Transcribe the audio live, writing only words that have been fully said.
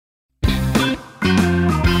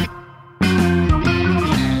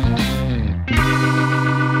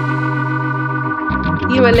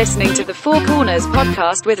are listening to the Four Corners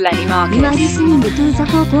podcast with Lenny Marcus. You are listening to the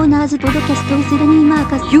Four Corners podcast with Lenny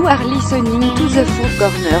Marcus. You are listening to the Four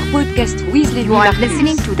Corners podcast with Lenny You are Marcus.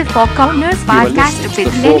 listening to the Four Corners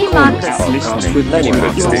podcast with Lenny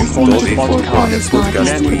Marcus. You are listening to the Four Corners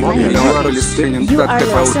podcast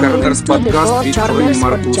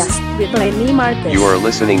with Lenny Marcus. You are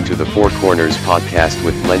listening to the Four Corners podcast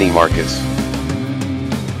with Lenny Marcus.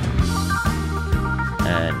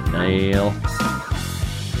 And Neil.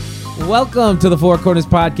 Welcome to the Four Corners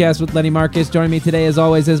podcast with Lenny Marcus. Joining me today, as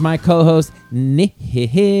always, is my co-host,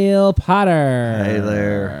 Neil Potter. Hey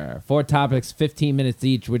there. 4 topics, 15 minutes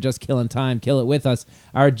each. We're just killing time. Kill it with us.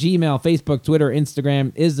 Our Gmail, Facebook, Twitter,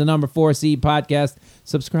 Instagram is the number 4C podcast.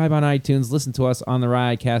 Subscribe on iTunes. Listen to us on the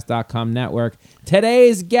riotcast.com network.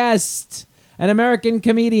 Today's guest, an American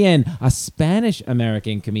comedian, a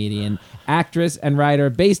Spanish-American comedian, actress and writer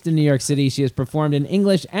based in New York City. She has performed in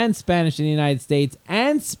English and Spanish in the United States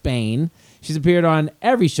and Spain. She's appeared on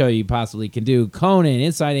every show you possibly can do. Conan,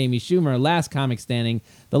 Inside Amy Schumer, Last Comic Standing,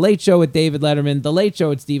 The Late Show with David Letterman, The Late Show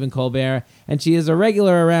with Stephen Colbert, and she is a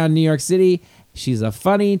regular around New York City. She's a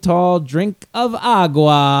funny, tall drink of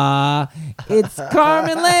agua. It's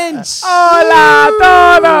Carmen Lynch. Hola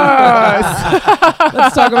todos.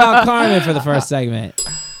 Let's talk about Carmen for the first segment.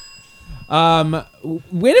 When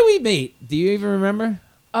did we meet? Do you even remember?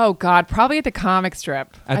 Oh God, probably at the comic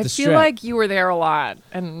strip. At I the feel strip. like you were there a lot,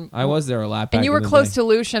 and I was there a lot back and you in were the close day. to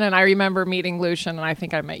Lucian, and I remember meeting Lucian, and I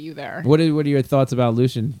think I met you there. What are your thoughts about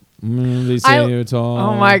Lucian? They say you're tall.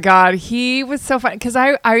 Oh my God, he was so fun because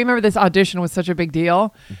I remember this audition was such a big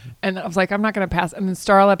deal, and I was like, I'm not gonna pass. And then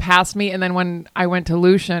Starla passed me, and then when I went to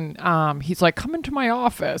Lucian, he's like, come into my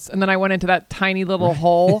office, and then I went into that tiny little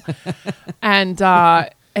hole,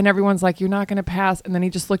 and everyone's like, you're not going to pass. And then he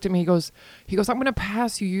just looked at me. He goes, I'm going to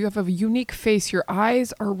pass you. You have a unique face. Your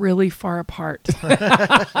eyes are really far apart.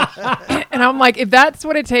 And I'm like, if that's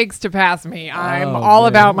what it takes to pass me, I'm all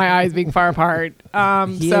about my eyes being far apart.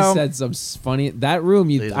 He has said some funny, that room,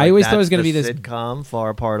 He's I always like, thought it was "That's going to be the this. sitcom,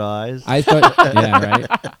 Far Apart Eyes. I thought, yeah, right.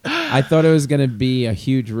 I thought it was going to be a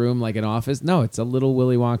huge room like an office. No, it's a little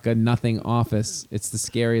Willy Wonka nothing office. It's the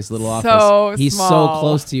scariest little So office. He's small. so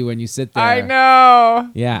close to you when you sit there. I know.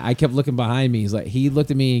 Yeah, I kept looking behind me. He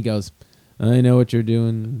looked at me and he goes, I know what you're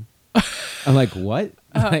doing. I'm like, what?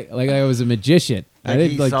 Like I was a magician. I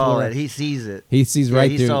didn't he saw pull it. He sees it. He sees Yeah,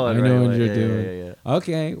 right he through. saw it I right know what away. you're Yeah, doing. yeah.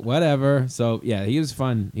 Okay, whatever. So yeah, he was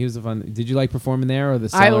fun. He was a fun. Did you like performing there or the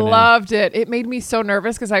I cellar now? loved it. It made me so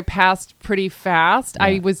nervous because I passed pretty fast. Yeah.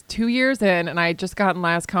 I was 2 years in, and I had just gotten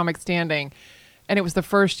Last Comic Standing. And it was the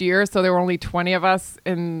first year, so there were only 20 of us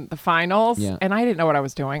in the finals. Yeah. And I didn't know what I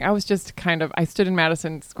was doing. I was just I stood in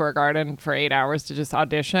Madison Square Garden for 8 hours to just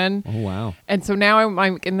audition. Oh wow. And so now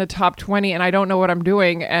I'm in the top 20, and I don't know what I'm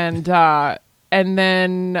doing. And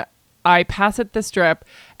then I pass at the strip,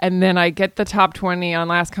 and then I get the top 20 on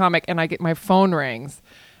Last Comic, and I get my phone rings.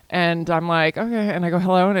 And I'm like, okay. And I go,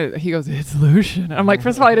 hello. And he goes, it's Lucian. I'm like,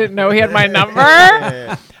 first of all, I didn't know he had my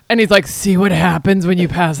number. And he's like, see what happens when you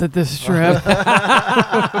pass at this strip.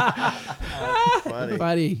 Funny.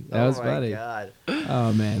 Funny. That was oh funny. my God.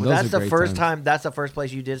 Oh man, Well, those that's are the great first times. time. That's the first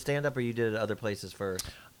place you did stand up, or you did it other places first?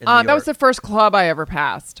 In New That was the York? first club I ever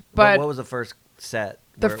passed. But what was the first set?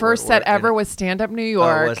 the first set ever was Stand Up New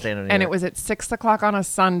York, was Stand Up New and it York. was at 6:00 on a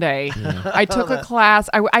Sunday. I took a class.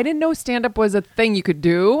 I didn't know stand up was a thing you could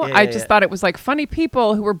do. Yeah, I yeah, just yeah. thought it was like funny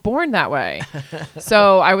people who were born that way.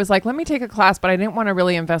 So I was like, let me take a class, but I didn't want to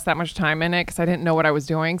really invest that much time in it because I didn't know what I was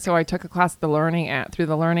doing. So I took a class at through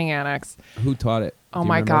the Learning Annex. Who taught it? Oh Do you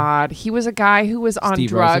my remember? God, he was a guy who was on Steve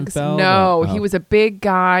drugs. Rosenfeld No, or- he oh. was a big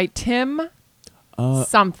guy, Tim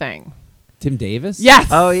something. Tim Davis? Yes.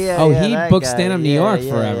 Oh yeah. Oh, yeah, he that booked guy. Stand Up New Yeah, York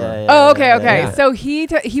yeah, forever. yeah, Oh, okay. Yeah. So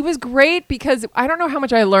he was great because I don't know how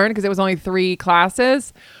much I learned because it was only 3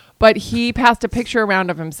 classes, but he passed a picture around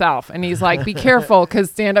of himself and he's like, "Be careful because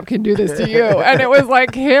stand-up can do this to you." And it was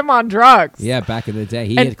like him on drugs. Yeah, back in the day,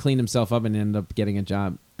 he And- had cleaned himself up and ended up getting a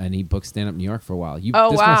job, and he booked Stand Up New York for a while. Oh,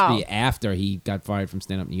 this wow. must be after he got fired from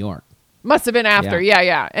Stand Up New York. Must have been after.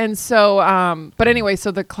 Yeah. And so, but anyway,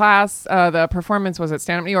 so the class, the performance was at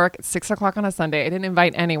Stand Up New York at 6:00 on a Sunday. I didn't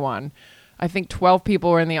invite anyone. I think 12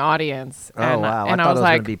 people were in the audience. Oh and, wow! And I I thought was it was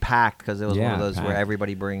like, gonna be packed because it was one Yeah, of those where packed.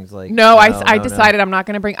 everybody brings like. No, I decided I'm not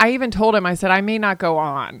going to bring. I even told him, I said, I may not go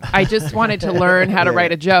on. I just wanted to learn how to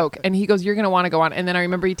write a joke. And he goes, you're going to want to go on. And then I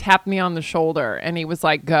remember he tapped me on the shoulder and he was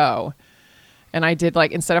like, go. And I did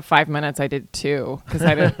like, instead of 5 minutes, I did 2 because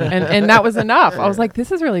I didn't, and that was enough. I was like, this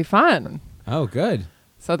is really fun. Oh, good.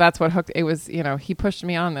 So that's what hooked. It was, he pushed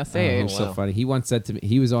me on the Oh, stage. so funny. He once said to me,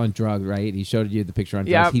 he was on drugs, right? He showed you the picture on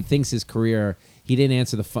drugs. Yep. He thinks his career he didn't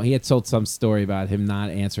answer the phone. He had told some story about him not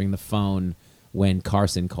answering the phone when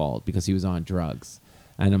Carson called because he was on drugs.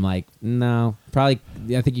 And I'm like, no, probably.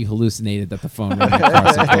 I think you hallucinated that the phone rang when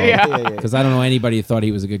Carson called. Because I don't know anybody who thought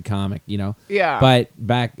he was a good comic, you know. Yeah. But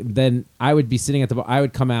back then, I would be sitting at the bar. I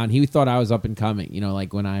would come out, and he thought I was up and coming, you know,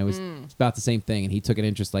 like when I was it's about the same thing. And he took an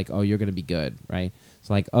interest, like, oh, you're gonna be good, right?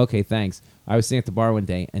 So like, okay, thanks. I was sitting at the bar one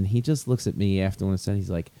day, and he just looks at me after one said, he's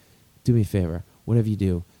like, do me a favor, whatever you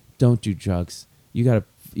do, don't do drugs. You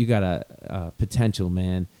got a potential,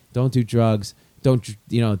 man. Don't do drugs. Don't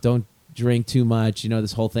drink too much, you know,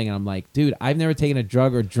 this whole thing. And I'm like, dude, I've never taken a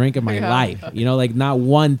drug or drink in my life, you know, like not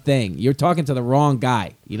one thing. You're talking to the wrong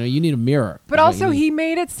guy. You know, you need a mirror. But also he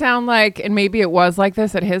made it sound like, and maybe it was like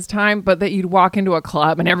this at his time, but that you'd walk into a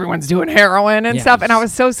club and everyone's doing heroin and stuff. And I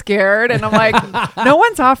was so scared. And I'm like, no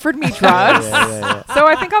one's offered me drugs. So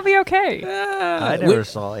I think I'll be okay. I never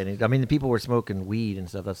saw any. I mean, the people were smoking weed and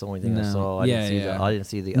stuff. That's the only thing I saw. I didn't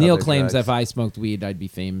see the Neil other claims drugs. if I smoked weed, I'd be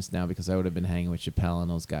famous now because I would have been hanging with Chappelle and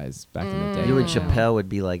those guys back in the day. You and Chappelle would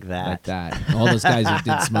be like that. Like that. All those guys who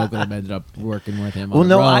did smoke with him ended up working with him. Well, on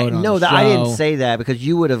the no, road, I didn't say that because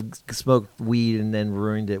you would have smoked weed and then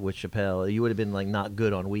ruined it with Chappelle. You would have been like not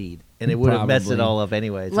good on weed, and it would have messed it Probably. all up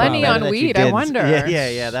anyway. So Lenny better on that you weed, I didn't. wonder.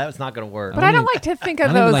 Yeah, that was not going to work. But I don't like to think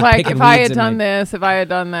of I don't even those like like picking if I weeds had in done my- this, if I had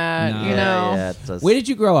done that, No. you know. Yeah, it's just- Where did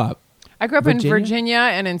you grow up? I grew up Virginia? in Virginia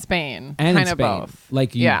and in Spain. And kind in of Spain. both.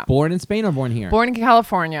 Like you born in Spain or born here? Born in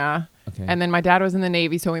California. Okay. And then my dad was in the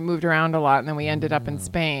Navy, so we moved around a lot, and then we ended Oh. up in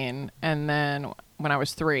Spain. And then when I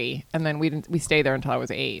was 3, and then we stayed there until I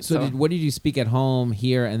was 8. So what did you speak at home,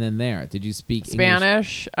 here, and then there? Did you speak English?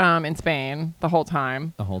 Spanish in Spain the whole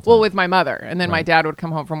time. The whole Well, time. with my mother, and then my Right. dad would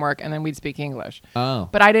come home from work, and then we'd speak English. Oh,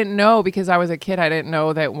 But I didn't know because I was a kid. I didn't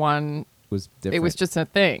know that one. was different. It was just a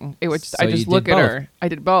thing. It was. So I you just did look at both. her. I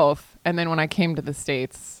did both, and then when I came to the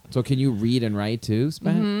States, So can you read and write too,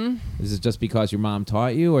 Spanish? Mm-hmm. Is it just because your mom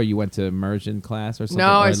taught you, or you went to immersion class or something?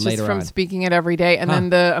 no, or it's just later from on? speaking it every day. And Huh. then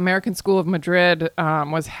the American School of Madrid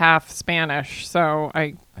was half Spanish, so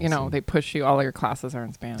I see. they push you. All your classes are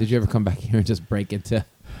in Spanish. Did you ever come back here and just break into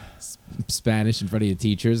Spanish in front of your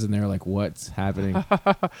teachers, and they were like, "What's happening?"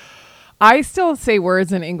 I still say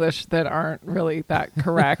words in English that aren't really that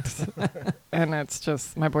correct. And it's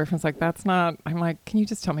just, my boyfriend's like, that's not, I'm like, can you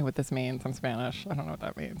just tell me what this means in Spanish? I don't know what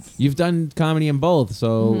that means. You've done comedy in both,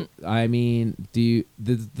 so Mm-hmm. I mean, do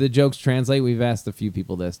the jokes translate? We've asked a few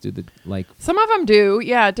people this. Some of them do.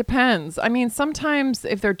 Yeah, it depends. I mean, sometimes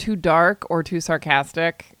if they're too dark or too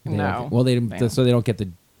sarcastic, they no. don't- Well, Yeah. so they don't get the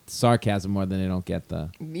sarcasm more than they don't get the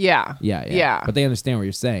Yeah. yeah. But they understand what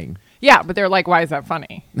you're saying. Yeah, but they're like, why is that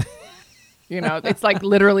funny? It's like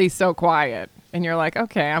literally so quiet. And you're like,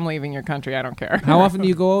 okay, I'm leaving your country. I don't care. How often do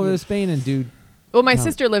you go over to Spain and do? Well, my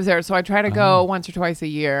sister lives there, so I try to Oh. go once or twice a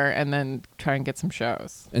year and then try and get some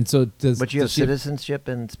shows. And so does? But you have does she- citizenship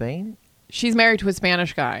in Spain? She's married to a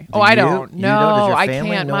Spanish guy. Do I you? don't. You No, don't? Does your I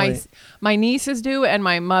family can't. know it? My nieces do, and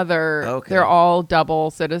my mother. Okay. They're all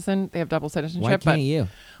double citizen. They have double Why citizenship. can't but you?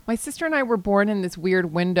 my sister and I were born in this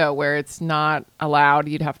weird window where it's not allowed.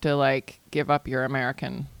 You'd have to like give up your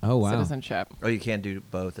American Oh, wow. citizenship. Oh, you can't do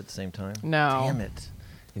both at the same time? No. Damn it.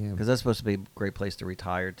 Damn. Because that's supposed to be a great place to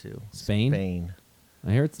retire to. Spain? Spain.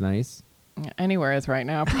 I hear it's nice. Anywhere is right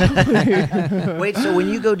now. Probably. Wait, so when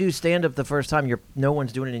you go do stand-up the first time, no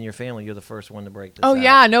one's doing it in your family. You're the first one to break this Oh out.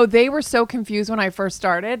 yeah, no, they were so confused when I first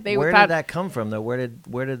started. They Where thought did that come from, though? Where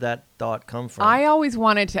did that thought come from? I always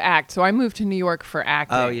wanted to act, so I moved to New York for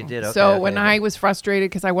acting. Oh, you did? Okay, so okay, when okay. I was frustrated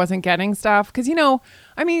because I wasn't getting stuff, because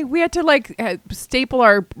we had to like staple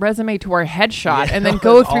our resume to our headshot Yeah, and then that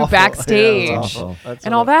go was through awful. Yeah, backstage that was awful. That's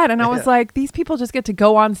and all awful. that, and I was like, these people just get to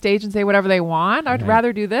go on stage and say whatever they want. I'd Right.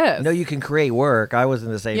 rather do this. No, you can create work. I was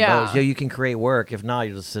in the same Yeah. boat. You can create work. If not,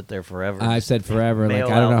 you just sit there forever. I've said forever, like mail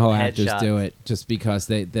I don't know out how actors headshots. do it, just because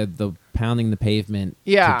they're the pounding the pavement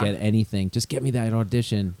Yeah. to get anything. Just get me that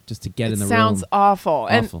audition, just to get in the sounds room. awful.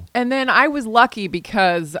 Awful. And then I was lucky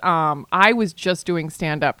because I was just doing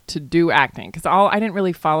stand up to do acting because I didn't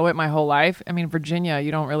really follow it my whole life. I mean, Virginia,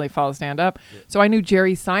 you don't really follow stand up. So I knew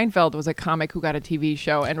Jerry Seinfeld was a comic who got a TV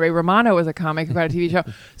show and Ray Romano was a comic who got a TV show.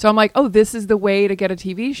 So I'm like, oh, this is the way to get a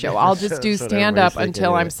TV show. I'll just do That's what stand up everybody's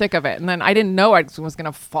until thinking, I'm sick of it. And then I didn't know I was going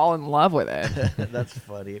to fall in love with it. That's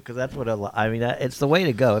funny because that's what it's the way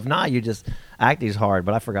to go. If not, you just acting's hard.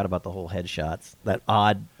 But I forgot about the whole headshots. That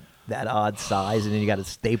odd that odd size, and then you got to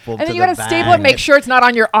staple. And then to you the got to back. staple and make sure it's not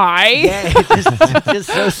on your eye. Yeah, it's just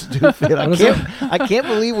so stupid. I can't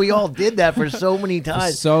believe we all did that for so many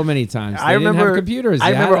times. So many times. I They didn't remember have computers. I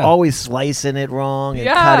You had remember to- always slicing it wrong and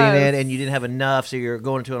Yes. cutting it, and you didn't have enough, so you're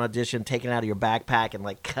going to an audition, taking it out of your backpack, and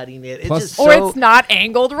like cutting it. It's Plus- just Or so, it's not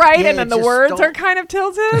angled right, Yeah, and then it the just words don't- are kind of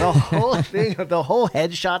tilted. the whole thing, the whole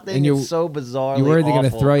headshot thing And you- is so bizarre. You're worried they're going to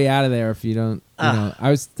awful. throw you out of there if you don't.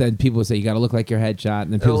 Then people would say you got to look like your headshot,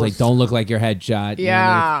 and then people say was- don't look like your headshot. you know,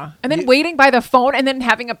 Yeah. And then waiting by the phone and then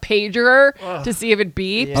having a pager to see if it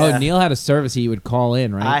beeps. Yeah. Oh, Neil had a service he would call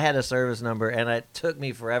in, right? I had a service number, and it took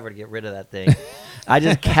me forever to get rid of that thing. I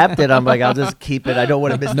just kept it. I'm like, I'll just keep it. I don't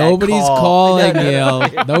want to miss Nobody's that call. calling, Neil.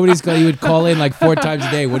 Nobody's calling. You would call in like 4 times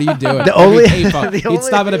a day. What are you doing? The Every only- payphone. the You'd only-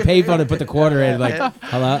 stop at a payphone and put the quarter in, like,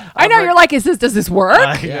 hello? I know, you're like, does this work?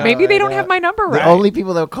 I know, Maybe they I don't know. have my number The right. only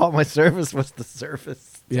people that would call my service was the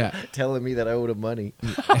service. Yeah. Telling me that I owed them money.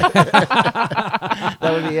 That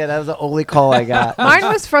would be it. That was the only call I got. Mine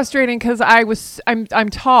was frustrating because I'm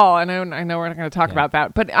tall, and I know we're not going to talk about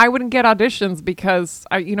that, but I wouldn't get auditions because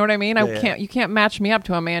you know what I mean. You can't match me up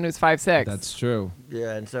to a man who's 5'6". That's true.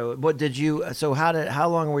 Yeah, and so what did you? So how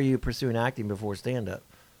long were you pursuing acting before stand up?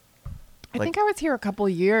 I think I was here a couple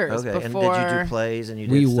years Okay, before. and did you do plays and you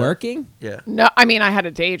did Were you stuff? working? Yeah. No, I mean I had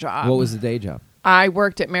a day job. What was the day job? I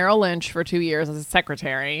worked at Merrill Lynch for 2 years as a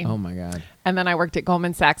secretary, Oh, my God. and then I worked at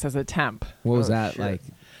Goldman Sachs as a temp. What was Oh, that shit. like?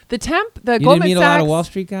 The temp, the You Goldman didn't meet Sachs. a lot of Wall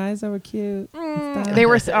Street guys that were cute? They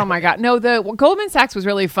were, oh my God. No, the Goldman Sachs was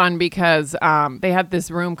really fun because they had this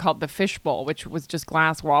room called the Fishbowl, which was just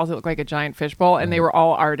glass walls. It looked like a giant fishbowl, and they were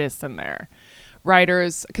all artists in there.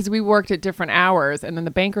 Writers, because we worked at different hours, and then the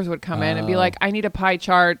bankers would come in and be like, I need a pie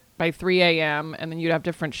chart by 3 a.m., and then you'd have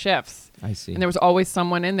different shifts. I see. And there was always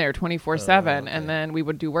someone in there 24/7, and then we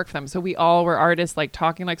would do work for them. So we all were artists, like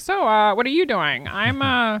talking like, so what are you doing? I'm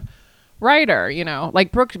a writer, you know.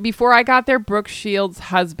 Like Brooke, before I got there, Brooke Shields'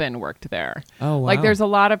 husband worked there. Oh, wow. Like there's a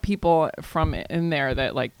lot of people from in there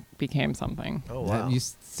that like became something. Oh wow. You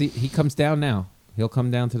see, he comes down now. He'll come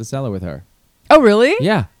down to the cellar with her. Oh, really?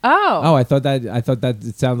 Yeah. Oh. Oh, I thought that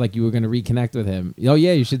it sounded like you were going to reconnect with him. Oh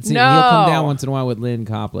yeah, you should see. No. He'll come down once in a while with Lynn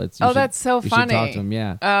Coplitz. Oh, that's so you funny. should talk to him.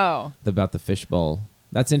 Yeah, Oh. about the fishbowl.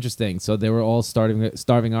 That's interesting. So they were all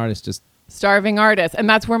starving artists. Just Starving artist. And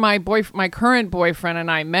that's where my current boyfriend and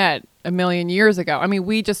I met a million years ago. I mean,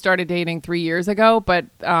 we just started dating 3 years ago, but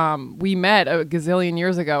we met a gazillion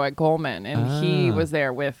years ago at Goldman, and he Ah. was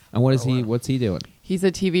there with. and what is he? What's he doing? He's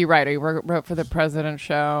a TV writer. He wrote for the President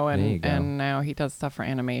Show, There you and go. and now he does stuff for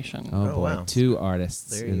animation. Oh, Oh, boy, wow. 2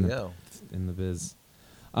 artists There in you the go. in the biz.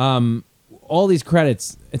 All these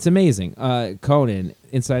credits, it's amazing. Conan,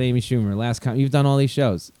 Inside Amy Schumer, you've done all these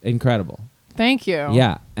shows. Incredible. Thank you.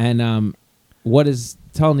 Yeah, and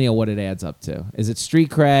tell Neil what it adds up to. Is it street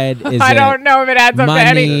cred? Is I it don't know if it adds up to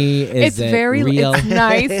any. money? Is It's it very real? It's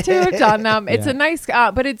nice to have done them. It's Yeah. a nice,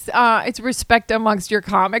 but it's respect amongst your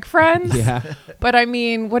comic friends. Yeah. But I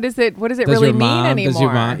mean, what does it Does really your mean mom? anymore? Does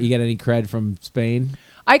your mom? You get any cred from Spain?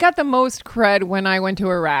 I got the most cred when I went to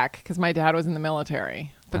Iraq because my dad was in the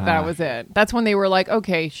military. But that was it. That's when they were like,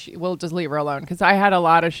 okay, we'll just leave her alone. Because I had a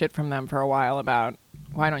lot of shit from them for a while about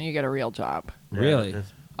why don't you get a real job? Really?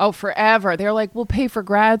 Oh, forever. They're like, we'll pay for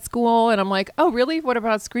grad school. And I'm like, oh, really? What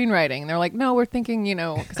about screenwriting? And they're like, no, we're thinking,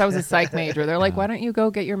 because I was a psych major. They're like, why don't you go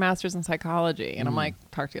get your master's in psychology? And I'm like,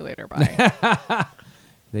 talk to you later. Bye.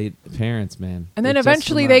 Parents, man. And then They're just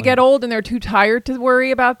eventually from they that get way. old and they're too tired to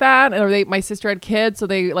worry about that. Or my sister had kids, so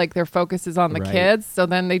they like their focus is on the Right. kids. So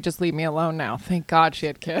then they just leave me alone now. Thank God she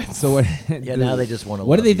had kids. So what? Yeah, now they just want to.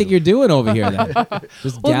 What do they think you're doing over here then?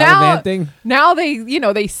 Just Well, gallivanting? now they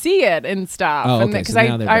they see it and stuff. Oh, and okay, because so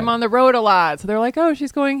now they're I'm better. on the road a lot, so they're like, oh,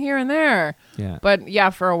 she's going here and there. Yeah. But yeah,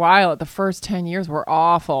 for a while, the first 10 years were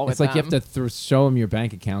awful. It's with like you them. have to show them your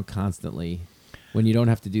bank account constantly, when you don't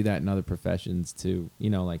have to do that in other professions. To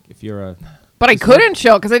like if you're a. But I couldn't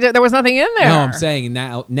show because there was nothing in there. No, I'm saying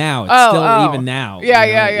now it's Oh, still oh. even now. Yeah,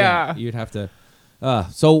 you know, yeah. You'd have to.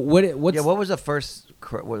 So what's Yeah, what was the first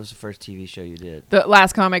TV show you did? The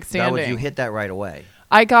Last Comic Standing. That was, you hit that right away.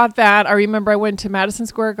 I got that. I remember I went to Madison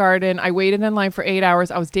Square Garden. I waited in line for 8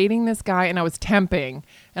 hours. I was dating this guy and I was temping.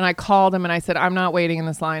 And I called him and I said, I'm not waiting in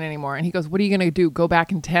this line anymore. And he goes, what are you going to do? Go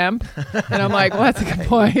back and temp? And I'm like, well, that's a good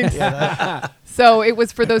point. So it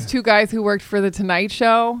was for those 2 guys who worked for The Tonight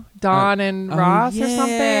Show, Don and Ross or something.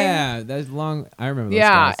 Yeah, that's long. I remember those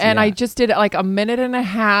Yeah, guys. and I just did like a minute and a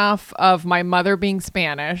half of my mother being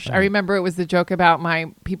Spanish. I remember it was the joke about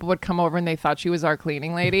people would come over and they thought she was our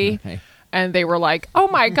cleaning lady. Right. And they were like, oh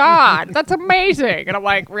my God, that's amazing. And I'm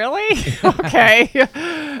like, really? Okay.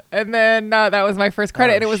 And then that was my first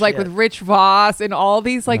credit. Oh, and it was like shit. with Rich Voss and all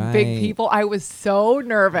these like big Right. people. I was so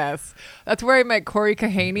nervous. That's where I met Corey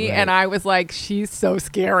Kahaney. Right. And I was like, she's so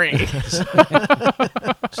scary.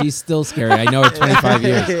 She's still scary. I know her 25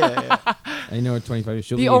 years. yeah. I know her 25 years.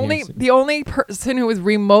 She'll the be in here only soon. the only person who was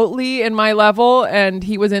remotely in my level, and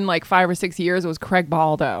he was in like 5 or 6 years, was Craig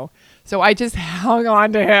Baldo. So I just hung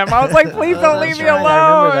on to him. I was like, please don't leave me alone.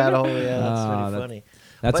 I remember that whole. Yeah, that's Oh, pretty that's- funny.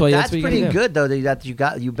 That's but why that's what you pretty gotta do. good though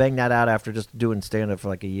that you banged that out after just doing stand up for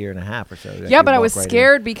like a year and a half or so. Like, Yeah, you but I walk was right in.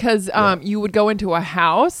 scared because you would go into a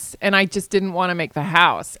house, and I just didn't want to make the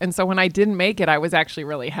house. And so when I didn't make it, I was actually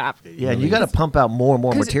really happy. Yeah, and you got to pump out more and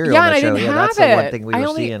more 'Cause- material. yeah, on and the I show. didn't Yeah, have that's it. the one thing we were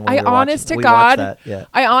seeing. When we honest to watched God, that. Yeah.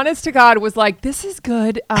 I honest to God was like, this is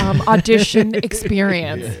good audition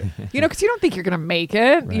experience. You know, because you don't think you're gonna make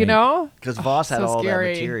it. You Right. know. Because Voss had So all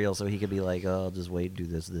scary. that material, so he could be like, "Oh, I'll just wait, do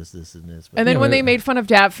this, this, this, and this." But And then Yeah, when but- they made fun of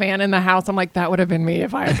Dat Fan in the house, I'm like, that would have been me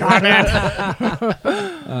if I had gotten it.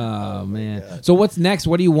 Oh man. So what's next?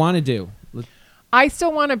 What do you want to do? I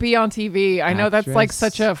still want to be on TV. I know that's like Actress.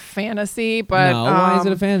 such a fantasy, but No, why is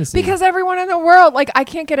it a fantasy? Because everyone in the world, like, I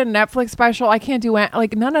can't get a Netflix special. I can't do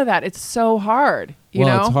like none of that. It's so hard. You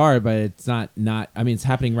well, know, it's hard, but it's not. I mean, it's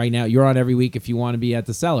happening right now. You're on every week if you want to be at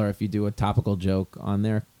the Cellar. If you do a topical joke on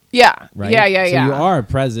there, Yeah, right? yeah. So you are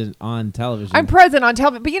present on television. I'm present on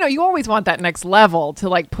television, but you always want that next level to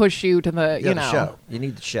like push you to the, the show. You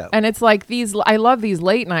need the show. And it's like I love these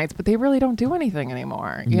late nights, but they really don't do anything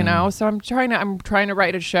anymore, you know? So I'm trying to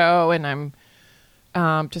write a show, and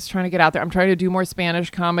I'm just trying to get out there. I'm trying to do more Spanish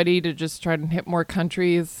comedy to just try to hit more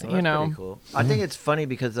countries, Well, you that's know. pretty cool. I think it's funny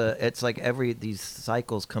because it's like these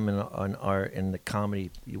cycles coming on are in the comedy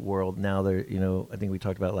world now. They're I think we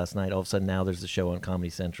talked about it last night. All of a sudden now there's a show on Comedy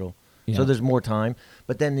Central, Yeah. so there's more time.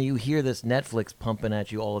 But then you hear this Netflix pumping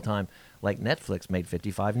at you all the time. Like Netflix made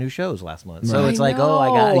 55 new shows last month, so Right. it's I like, oh, I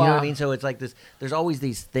got, you know what I know. mean. So it's like this. There's always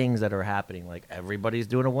these things that are happening. Like everybody's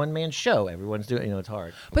doing a one-man show. Everyone's doing, it's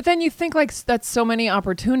hard. But then you think like that's so many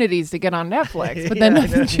opportunities to get on Netflix, but then Yeah, I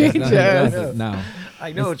nothing know. changes. No.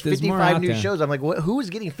 I know it's There's more 55 out new there. shows. I'm like, who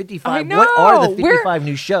is getting 55? I know. What are the Where- 55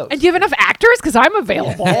 new shows? And do you have enough actors? Because I'm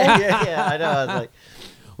available. yeah, I know. I was like,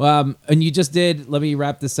 And you just did. Let me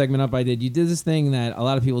wrap this segment up. You did this thing that a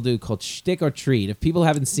lot of people do called Shtick or Treat. If people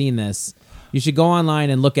haven't seen this, you should go online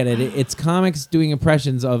and look at it. It's comics doing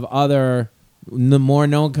impressions of other more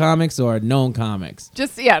known comics or known comics.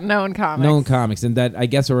 Just known comics. Known comics, and that I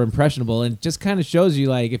guess are impressionable, and it just kind of shows you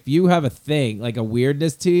like if you have a thing like a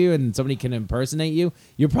weirdness to you and somebody can impersonate you,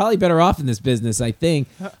 you're probably better off in this business. I think.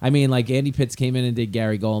 I mean, like Andy Pitts came in and did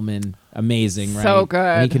Gary Goldman, amazing, right? So good.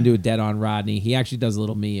 And he can do a dead on Rodney. He actually does a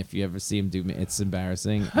little me. If you ever see him do me, it's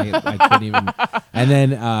embarrassing. I couldn't even. And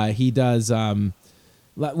then he does.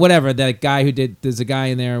 Whatever, that guy who did, there's a guy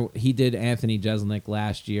in there, he did Anthony Jeselnik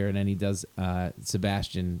last year, and then he does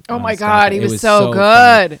Sebastian. Oh on my Scott. God, he It was funny. so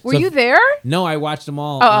good. Were So you there? No, I watched them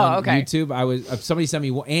all Oh, on okay. YouTube. Somebody sent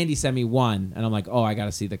me, Andy sent me one, and I'm like, oh, I got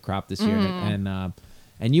to see the crop this year. Mm.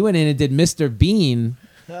 And you went in and did Mr. Bean,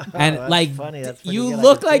 and that's like funny, that's funny. you Yeah, I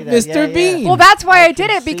look can like see that. Mr. Yeah, Bean. yeah. Well, that's why I can did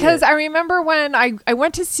it, see because it. I remember when I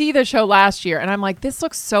went to see the show last year, and I'm like, this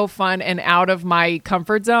looks so fun and out of my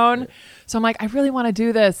comfort zone. So I'm like, I really want to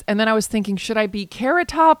do this. And then I was thinking, should I be Carrot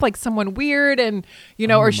Top, like someone weird, and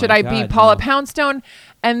or my should I be God, Paula no. Poundstone?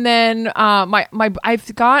 And then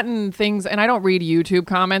I've gotten things, and I don't read YouTube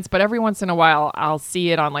comments, but every once in a while I'll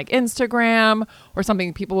see it on like Instagram or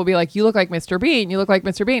something. People will be like, you look like Mr. Bean. You look like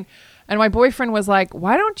Mr. Bean. And my boyfriend was like,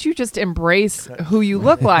 why don't you just embrace who you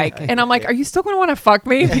look like? And I'm like, are you still going to want to fuck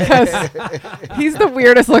me? Because he's the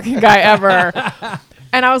weirdest looking guy ever.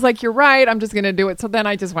 And I was like, you're right. I'm just going to do it. So then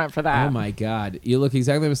I just went for that. Oh my God, you look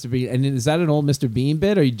exactly like Mr. Bean. And is that an old Mr. Bean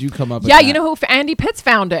bit, or did you come up with Yeah, that? you know who? Andy Pitts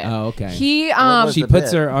found it. Oh, okay. He, What was She the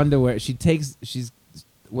puts bit? her underwear.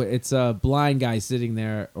 It's a blind guy sitting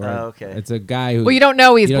there, or Oh, okay. it's a guy who. well, you don't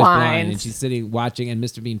know he's you know blind. and she's sitting watching, and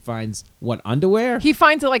Mr. Bean finds what underwear? He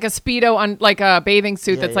finds it like a Speedo, like a bathing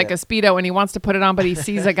suit Yeah, that's like yeah. a Speedo, and he wants to put it on, but he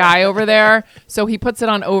sees a guy over there. So he puts it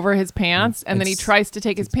on over his pants, and then he It's- tries to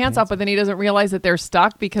take his pants off, but then he doesn't realize that they're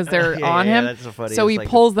stuck because they're Yeah, on yeah, him. that's so funny. So It's he like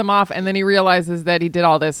pulls them off, and then he realizes that he did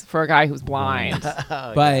all this for a guy who's blind.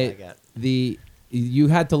 But you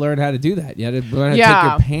had to learn how to do that. You had to learn how to Yeah.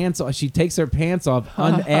 take your pants off. She takes her pants off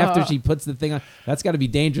after she puts the thing on. That's got to be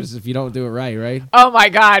dangerous if you don't do it right? Oh my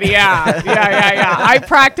God, yeah. I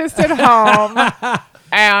practiced at home.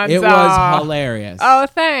 And It was hilarious. Oh,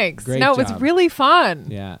 thanks. Great no, it's job. really fun.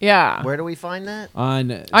 Yeah. Yeah. Where do we find that? On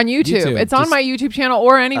YouTube. It's on Just- my YouTube channel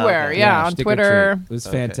or anywhere. Okay. Yeah, on Stick or Twitter. Treat. It was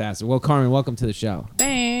Okay. fantastic. Well, Carmen, welcome to the show.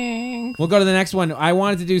 Thanks. We'll go to the next one. I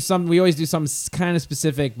wanted to do something. We always do something kind of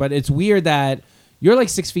specific, but it's weird that You're like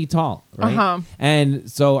 6 feet tall, right? Uh-huh. And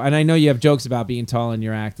so, and I know you have jokes about being tall in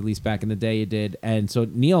your act, at least back in the day you did. And so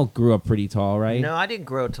Neil grew up pretty tall, right? No, I didn't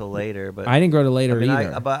grow till later, but I didn't grow to later I mean,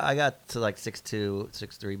 either. but I got to like 6'2",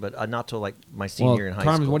 6'3", but not till like my senior in high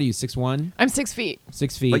Carmen, school. what are you, 6'1"? I'm 6 feet.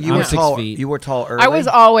 6 feet. But you I'm were 6 tall. feet. You were tall early. I was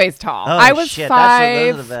always tall. Oh, I was shit,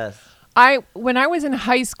 5. Those are the best. When I was in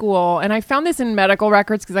high school, and I found this in medical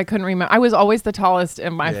records because I couldn't remember. I was always the tallest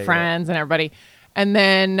in my Yeah, friends and everybody. And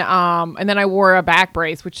then I wore a back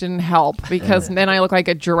brace, which didn't help because then I looked like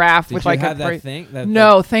a giraffe Did with you like have a that thing?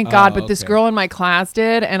 No, thank God. But this okay. girl in my class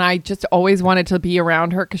did, and I just always wanted to be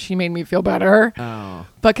around her because she made me feel better. Oh.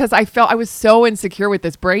 Because I felt I was so insecure with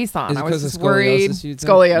this brace on. Is it I was 'cause of just worried. scoliosis, you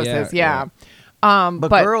think? Scoliosis, Yeah, yeah.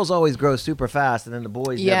 But girls always grow super fast, and then the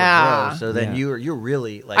boys Yeah. never grow. So then Yeah. you're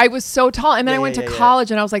really like. I was so tall, and then Yeah, I went yeah, to yeah, college,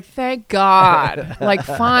 and I was like, "Thank God!" Like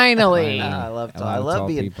finally. I love A tall. lot I of love tall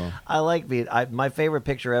being. people. I like being. My favorite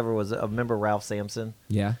picture ever was. Remember Ralph Sampson?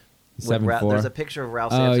 Yeah. With 7'4". There's a picture of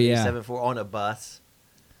Ralph Oh, Sampson. yeah. 7'4" on a bus.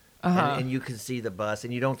 Uh-huh. And you can see the bus,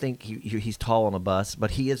 and you don't think he's tall on a bus,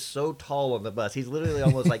 but he is so tall on the bus. He's literally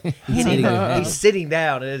almost like Sitting down. he's sitting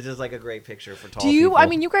down, and it's just like a great picture for tall Do you? people. I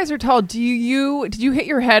mean, you guys are tall. Did you hit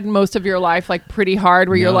your head most of your life like pretty hard?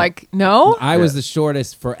 Where you're No. like, no? I was the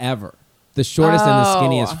shortest forever. The shortest and the Oh.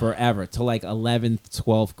 skinniest forever till like 11th,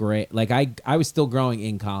 12th grade. Like I was still growing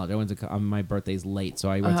in college. I went to my birthday's late, so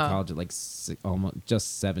I went to college at like almost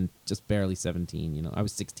just barely 17. You know, I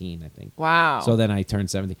was 16, I think. Wow. So then I turned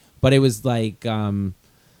 17. But it was like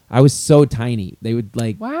I was so tiny. They would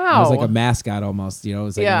like I was like Wow. a mascot almost. You know, it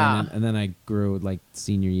was like Yeah. and then I grew like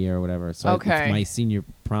senior year or whatever. So Okay. my senior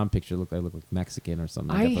prom picture I looked like Mexican or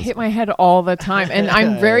something. I got those- hit my head all the time, and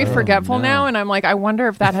I'm very forgetful no. now. And I'm like, I wonder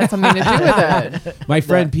if that had something to do with it. My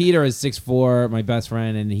friend Peter is 6'4", my best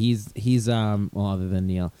friend, and he's well, other than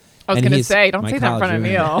Neil. I was And gonna he's say, don't my say that in front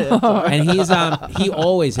of college roommate. Neil. And he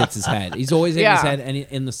always hits his head. He's always hitting his Yeah. head, and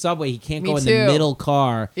in the subway he can't Me go in too. the middle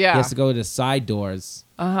car. Yeah. He has to go to the side doors.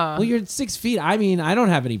 Uh-huh. Well, you're 6 feet. I mean, I don't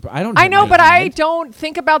have any. I don't. I hit know, my but I head. don't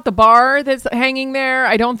think about the bar that's hanging there.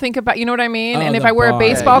 I don't think about, you know what I mean? Oh, and if the I wear a bar.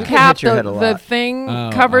 baseball Yeah, you can cap, hit your head a the lot. thing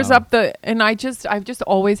Oh, covers oh. up and I've just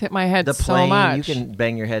always hit my head the so plane, much. you can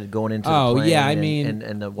bang your head going into Oh, the plane. yeah, I and- mean-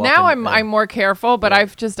 and the now walking- I'm more careful, but Yeah.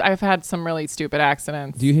 I've had some really stupid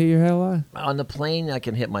accidents. Do you hit your head a lot? on the plane. I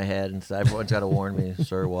can hit my head, and so everyone's got to warn me,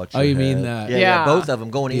 sir. Watch. Oh, your you mean head." the- yeah, Yeah. both of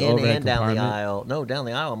them going The in overhead and down the compartment? aisle. No, down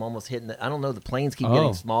the aisle. I'm almost hitting. I don't know. The planes keep Oh.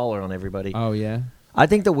 getting smaller on everybody. Oh yeah. I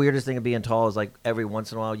think the weirdest thing of being tall is like every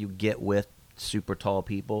once in a while you get with super tall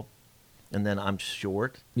people, and then I'm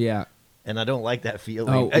short, Yeah. and I don't like that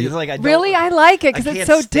feeling. Oh, It's you- like I don't, Really, I like it I because it's can't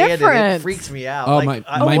so stand different. It freaks me out. Oh Like,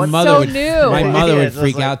 I- my once- mother so would. new. My Yeah, mother Yeah, would it's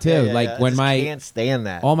freak just out too. yeah, like I when just my can't stand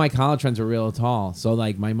that. all my college friends were real tall, so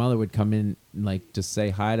like my mother would come in and like just say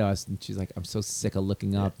hi to us, and she's like, "I'm so sick of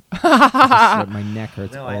looking up. My neck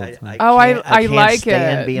hurts No, all the time." Oh, I can't like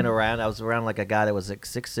stand it. being around. I was around like a guy that was like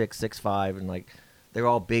 6'6", 6'5", and like they're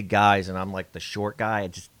all big guys, and I'm like the short guy. I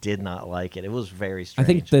just did not like it. It was very I strange.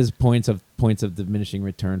 think there's points of diminishing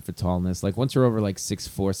return for tallness. Like once you're over like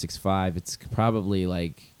 6'4", 6'5", it's probably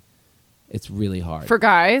like it's really hard For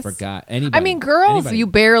guys? For anybody. I mean, girls, Anybody. you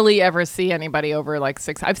barely ever see anybody over like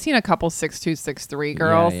 6. I've seen a couple 6'2", 6'3"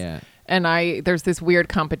 girls. Yeah. And there's this weird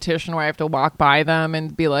competition where I have to walk by them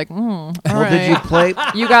and be like, all Well, did you right. play?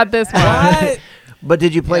 You got this one. But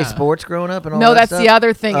did you play Yeah. sports growing up and all No, that that's stuff? the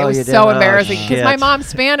other thing. Oh, It was you did? so Oh, embarrassing because my shit. mom's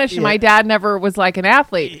Spanish and Yeah. my dad never was like an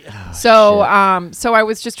athlete. Oh, So I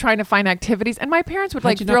was just trying to find activities, and my parents would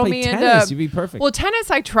How'd like you not throw play me tennis? into. You'd be perfect. Well,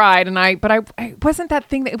 tennis I tried, but I wasn't that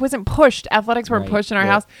thing that it wasn't pushed. Athletics weren't Right, pushed in our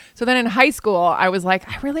yeah. house. So then in high school, I was like,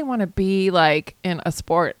 I really want to be like in a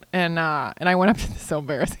sport, and I went up to so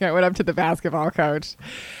embarrassing. I went up to the basketball coach,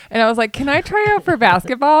 and I was like, "Can I try out for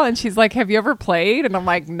basketball?" And she's like, "Have you ever played?" And I'm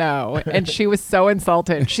like, "No." And she was so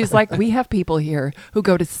insulted. She's like, "We have people here who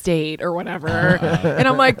go to state or whatever," and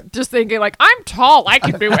I'm like, just thinking like, "I'm tall, I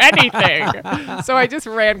can do anything." So I just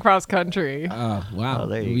ran cross country. Oh wow. Oh,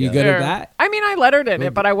 there Were you you go. good Sure. at that? I mean, I lettered in Good.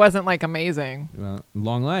 it, but I wasn't like amazing. Well,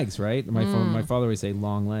 long legs, right? My Mm. my father would say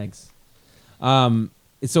long legs.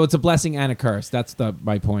 So it's a blessing and a curse. That's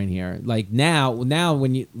my point here. Like now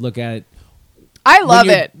when you look at it, I love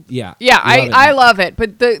you're- it. Yeah. Yeah, you love it I now. love it.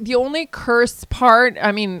 But the only curse part,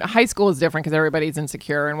 I mean, high school is different because everybody's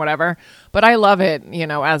insecure and whatever. But I love it,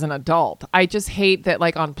 as an adult. I just hate that,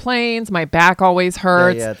 like on planes, my back always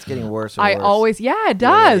hurts. Yeah, it's getting worse. And I worse. always, it Yeah,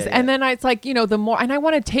 does. yeah. And then it's like, the more, and I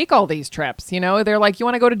want to take all these trips, they're like, you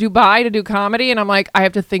want to go to Dubai to do comedy? And I'm like, I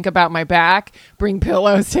have to think about my back, bring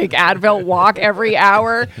pillows, take Advil, walk every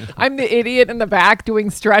hour. I'm the idiot in the back doing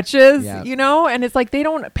stretches, Yeah. and it's like, they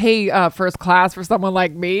don't pay first class pass for someone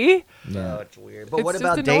like me. Yeah. Oh, it's weird. But It's what just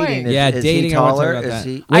about annoying. dating? Is Dating. he I want to taller? talk about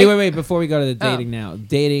Is that. he? Wait. Before we go to the dating now,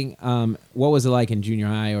 dating. What was it like in junior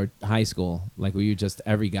high or high school? Like, were you just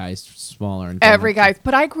every guy's smaller and Every guy,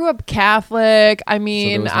 but I grew up Catholic. I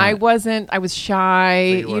mean, was I not- wasn't. I was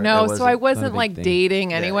shy, So you you weren't- know. that So I wasn't wasn't a big like thing.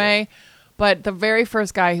 dating Yeah, anyway. But the very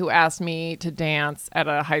first guy who asked me to dance at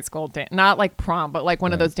a high school dance, not like prom, but like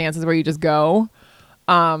one of those dances where you just go.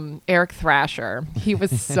 Eric Thrasher. He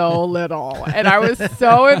was so little, and I was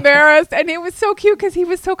so embarrassed. And it was so cute because he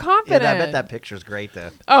was so Yeah, confident. I bet that picture's great though.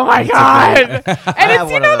 Oh my god! And had it's,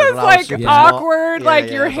 you one know, of those those when I was like super awkward, small. like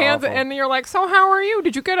Yeah, your it's hands, awful. and you're like, "So how are you?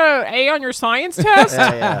 Did you get a A on your science test?"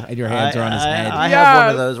 Yeah. And your hands are on his head. I have one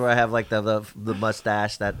Yes. of those where I have like the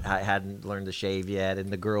mustache that I hadn't learned to shave yet, and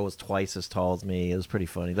the girl was twice as tall as me. It was pretty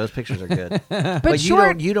funny. Those pictures are good. but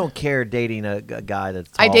short. you don't care dating a guy that's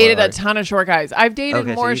I taller, dated a or- ton of short guys. I've dated Okay,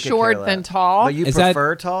 so more you could care short less. than tall. But you Is that-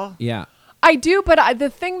 prefer tall? Yeah. I do, but the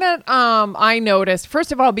thing that I noticed,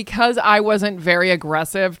 first of all, because I wasn't very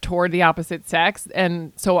aggressive toward the opposite sex,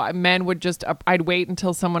 and so men would just, I'd wait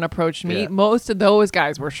until someone approached me. Yeah. Most of those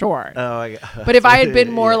guys were short. Oh, But if I had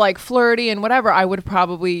been more Yeah. like flirty and whatever, I would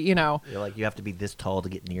probably, You're like, you have to be this tall to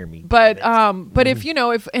get near me. But damn it. but if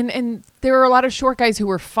and there are a lot of short guys who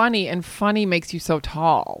were funny, and funny makes you so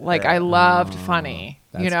tall. Like I loved funny,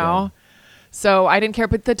 that's you know. good. So I didn't care.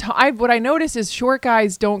 But what I noticed is short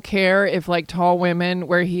guys don't care if like tall women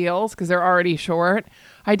wear heels because they're already short.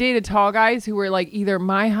 I dated tall guys who were like either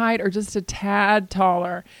my height or just a tad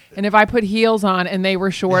taller. And if I put heels on and they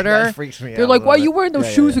were shorter, That freaks me they're out like, a "Why little you bit." wearing those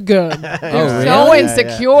Yeah, shoes yeah. again?" Oh, They're so really?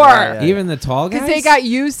 insecure. Yeah. Even the tall guys. Because they got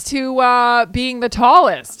used to being the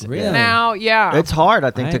tallest. Really? Now, yeah. It's hard,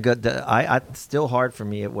 I think, I- to go. I it's still hard for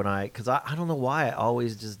me when because I don't know why I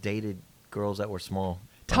always just dated girls that were small.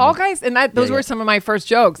 Tall guys, and those yeah. were some of my first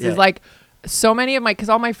jokes. Yeah. Is like so many of my, because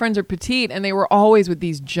all my friends are petite, and they were always with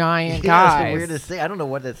these giant Yeah, it's the guys. weirdest thing. I don't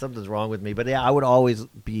know something's wrong with me, but yeah, I would always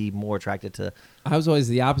be more attracted to. I was always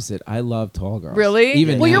the opposite. I love tall girls. Really?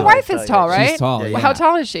 Even well, your now. wife I'll is tell you. tall, right? She's tall. Yeah, Yeah. How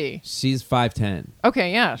tall is she? She's 5'10".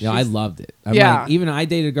 Okay, yeah. You know, I she's- loved it. I'm Yeah. like, even I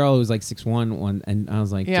dated a girl who was like 6'1", and I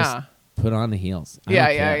was like, Yeah. just put on the heels. I Yeah,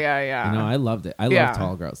 don't yeah, care. yeah. You know, I loved it. I Yeah. love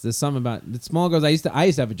tall girls. There's something about the small girls. I used to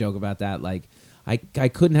have a joke about that. Like, I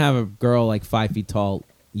couldn't have a girl like 5 feet tall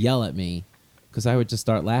yell at me because I would just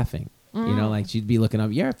start laughing. You Mm. know, like she'd be looking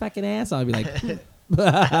up, "You're a fucking asshole." I'd be like,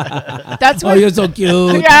 That's "Oh, what. you're so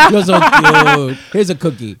cute. Yeah. You're so cute. Here's a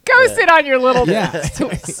cookie." Go sit on your little Yeah.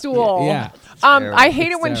 stool. Yeah. I hate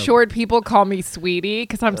It's it when terrible. short people call me sweetie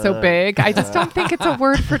because I'm so big. I just don't think it's a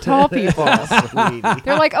word for tall people. Sweetie.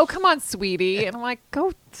 They're like, "Oh, come on, sweetie," and I'm like,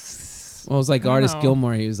 "Go." Well, it was like I don't Artis know.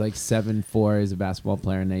 Gilmore. He was like 7'4". He's a basketball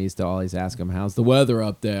player, and they used to always ask him, "How's the weather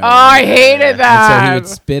up there?" Oh, I hated And so that. he would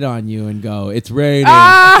spit on you and go, "It's raining."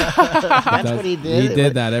 That's what he did. He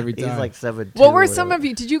did that every He's time. like 7'2". What were some of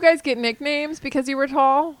you? Did you guys get nicknames because you were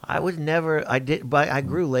tall? I was never. I did, but I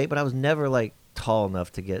grew late. But I was never like tall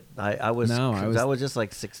enough to get. I was. No, I was- just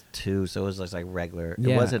like 6'2", so it was just like regular.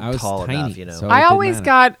 Yeah, it wasn't I was tall tiny, enough, you know. so- it I didn't always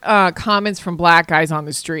matter. got comments from black guys on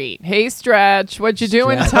the street. "Hey, Stretch, what you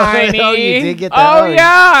doing, Stretch. Tiny?" Oh, you did get that? Oh, Oh,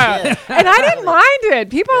 yeah. And I didn't mind it.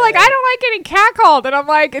 People are like, "I don't like getting catcalled," and I'm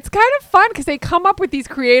like, it's kind of fun because they come up with these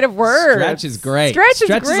creative words. Stretch is great. Stretch is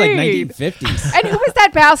like great. 1950s. And who was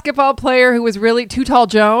that basketball player who was really Too Tall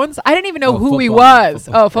Jones? I didn't even know Oh, who he football. was.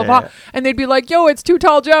 Football. Oh, football. Yeah. And they'd be like, "Yo, it's Too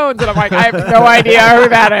Tall Jones," and I'm like, I have no idea who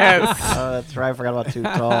that is. Oh, that's right. I forgot about too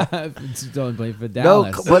tall. Don't play for No,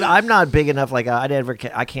 Dallas. but I'm not big enough. Like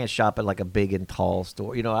I can't shop at like a big and tall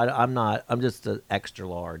store. You know, I'm not. I'm just an extra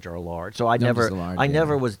large or a large. So I No, never. just a large, I yeah.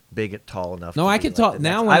 never was big and tall enough. No, to I be can like tall the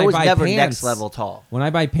now. next- When I was buy never pants, next level tall. When I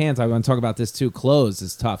buy pants, I want to talk about this too. Clothes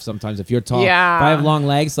is tough sometimes. If you're tall, Yeah. if I have long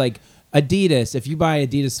legs, like Adidas. If you buy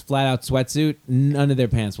Adidas flat out sweatsuit, none of their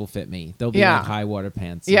pants will fit me. They'll be Yeah. like high water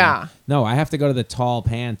pants. you Yeah. know? No, I have to go to the tall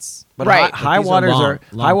pants. But Right. high These are waters long- are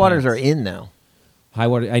long high waters pants. are in now. High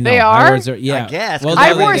water. I know. They High are? waters yeah. I guess, Well, 'cause I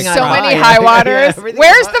they're wore like- everything so on many high. high Yeah, waters. everything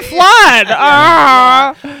Where's on the high. flood?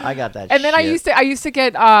 Ah. I got that. And then I shit. used to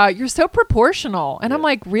get you're so proportional, and I'm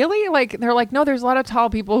like, really? Like they're like, no, there's a lot of tall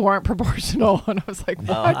people who aren't proportional, and I was like,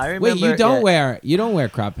 what? I remember, Wait, you don't yeah. wear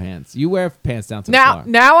crop pants. You wear pants down to the Now, floor.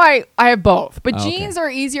 now I have both, but Oh, okay. jeans are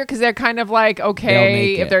easier because they're kind of like They'll okay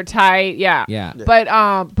make if it. they're tight, yeah. Yeah.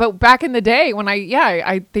 But back in the day when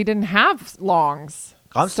I they didn't have longs.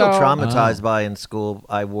 I'm still So- traumatized by in school.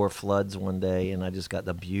 I wore floods one day and I just got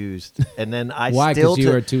abused. And then I Why? still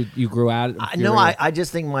Because you grew out. No, I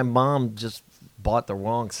just think my mom just bought the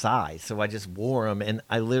wrong size, so I just wore them, and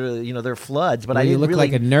I literally, they're floods, but Well, I you didn't look really,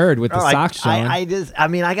 like a nerd with the socks showing.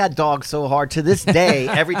 I got dogged so hard to this day.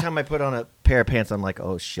 Every time I put on a pair of pants, I'm like,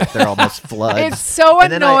 oh shit, they're almost floods. It's so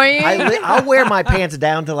And then annoying. I'll wear my pants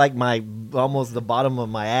down to like my almost the bottom of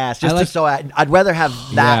my ass, just like- so I'd rather have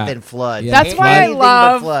that Yeah. than floods. Yeah. That's why I Anything but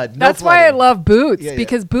love. flood. No That's why I flooding. love boots Yeah, yeah.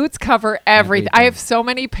 because boots cover everything. I Everything. have so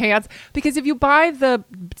many pants because if you buy the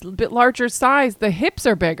bit larger size, the hips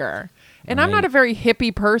are bigger, and I'm Right. not a very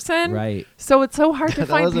hippie person. Right. So it's so hard to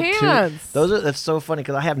find Those are two- pants. That's so funny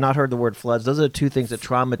because I have not heard the word floods. Those are the two things that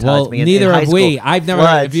traumatized Well, me. neither in high have we. school. I've never.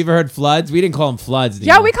 Floods. Have you ever heard floods? We didn't call them floods.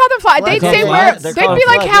 Yeah, anymore. we call them floods. They'd Floods. say They're where called they'd floods. be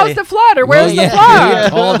like, Yeah. "How's the flood?" or "Where's yeah, the flood?" we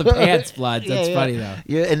call the pants floods. That's Yeah, funny yeah.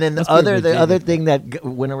 though. Yeah, and then Must the be other Virginia. thing that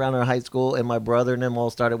went around our high school, and my brother and them all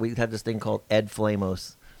started. We had this thing called Ed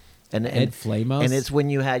Flamos. And Ed Flamos? And it's when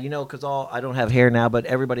you had, because I don't have hair now, but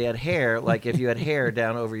everybody had hair. Like if you had hair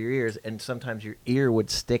down over your ears, and sometimes your ear would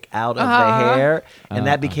stick out of the hair, and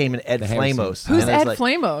that became an Ed the hair Flamos. Who's And it's Ed like-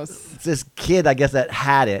 Flamos? It's this kid, I guess, that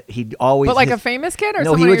had it. He'd always, But like his- a famous kid or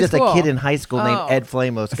no, someone he at was your just school? a kid in high school named Oh. Ed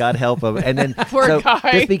Flamos. God help him. And then Poor so guy.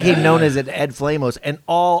 this became known as an Ed Flamos. And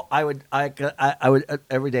all I would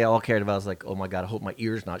every day all I cared about was like, oh my god, I hope my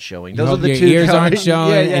ear's not showing. You Those are hope the your two ears things- aren't showing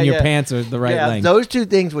Yeah, yeah, and your yeah. pants are the right Yeah, length. those two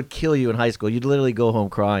things would kill you in high school. You'd literally go home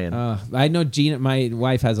crying. I know Gina, my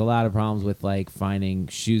wife, has a lot of problems with like finding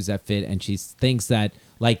shoes that fit, and she thinks that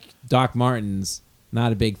like Doc Martens,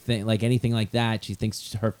 not a big thing. Like anything like that, she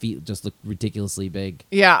thinks her feet just look ridiculously big.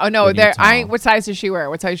 Yeah. Oh no. When you're There. tall. What size does she wear?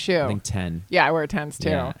 What size shoe? I think 10. Yeah, I wear 10s too.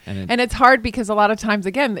 Yeah, and and it's hard because a lot of times,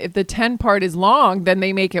 again, if the 10 part is long, then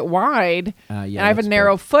they make it wide. Yeah, and I have a that's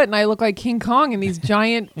narrow good. foot and I look like King Kong in these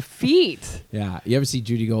giant feet. Yeah, you ever see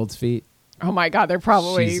Judy Gold's feet? Oh my God, they're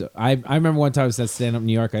probably. I remember one time I was at stand up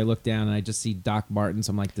New York. I looked down and I just see Doc Martens.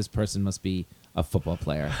 I'm like, this person must be a football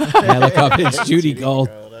player. And I look up, it's Judy Gold.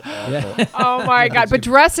 Yeah. Oh my God. But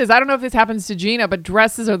dresses, I don't know if this happens to Gina, but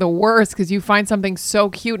dresses are the worst because you find something so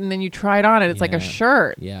cute and then you try it on and it's like Yeah. a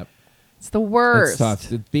shirt. Yeah, It's the worst. it's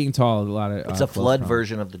tough. Being tall, a lot of it's a clothes flood problems.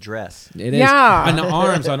 version of the dress. It is. Yeah. On the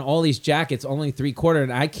arms on all these jackets, only 3/4,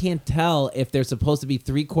 and I can't tell if they're supposed to be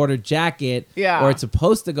 3/4 jacket, Yeah. or it's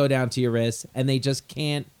supposed to go down to your wrist, and they just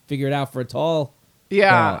can't figure it out for a tall.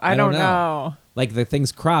 Yeah, girl. I don't know. Like the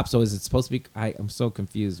thing's cropped, so is it supposed to be? I'm so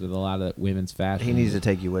confused with a lot of women's fashion. He needs to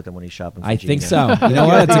take you with him when he's shopping. For I think Gina. so. You know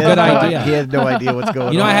what? It's a He has good no idea. He has no idea what's going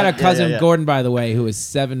on. You know, I had a Yeah, cousin yeah, yeah. Gordon, by the way, who was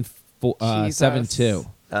 7'2", Jesus.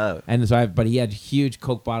 Oh. and so but he had a huge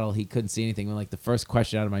Coke bottle. He couldn't see anything. When like the first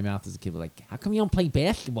question out of my mouth as a kid was like, "How come you don't play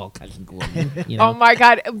basketball, cousin Gordon?" You know? Oh my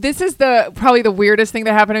God. This is probably the weirdest thing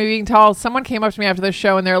that happened to me being tall. Someone came up to me after the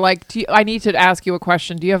show and they're like, I need to ask you a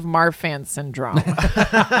question. Do you have Marfan syndrome?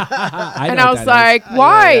 And I was like,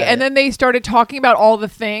 why? yeah. And then they started talking about all the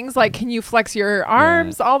things. Like, can you flex your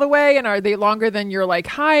arms all the way? And are they longer than your like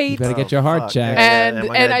you height? better get your heart fuck. checked. And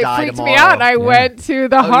Am I and gonna I die freaked me tomorrow? out. And I Yeah. went to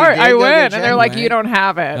the you heart. did I go get went, and they're checked? like, Right. "You don't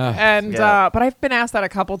have it." Ugh. And Yeah. but I've been asked that a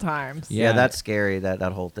couple times. Yeah, that's scary. That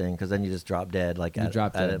whole thing, because then you just drop dead. Like You at,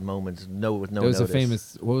 drop at dead. a moment's with no There was notice. a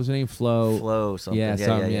famous, what was her name? Flo. Flo something.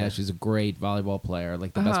 Yeah, yeah. She's a great volleyball player,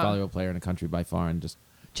 like the best Uh-huh. volleyball player in the country by far, and just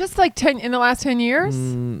Just like 10 in the last 10 years.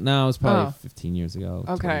 no, it was probably Oh. 15 years ago.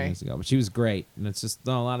 20 Okay. years ago, but she was great, and it's just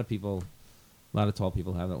a lot of people. A lot of tall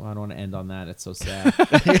people have that. Well, I don't want to end on that. It's so sad. yeah,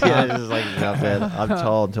 it's just like drop dead. I'm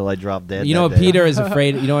tall until I drop dead. You know that what day. Peter is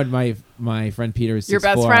afraid. You know what my friend Peter is. Your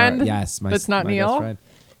best 6'4". friend? Yes, That's not my Neil? Best friend.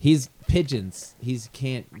 He's pigeons. He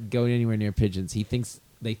can't go anywhere near pigeons.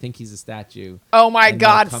 They think he's a statue. Oh my And they'll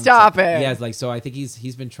God! come Stop to- it. Yeah, it's like so. I think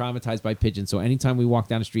he's been traumatized by pigeons. So anytime we walk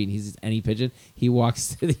down the street and he sees any pigeon, he walks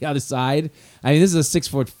to the other side. I mean, this is a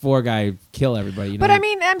 6'4" guy kill everybody. You know? But I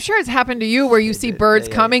mean, I'm sure it's happened to you where you see birds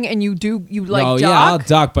yeah. coming and you like no, duck. yeah, I'll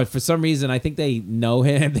duck. But for some reason, I think they know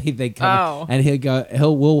him. they come Oh. and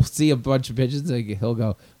we'll see a bunch of pigeons. And he'll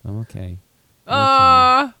go, oh, okay.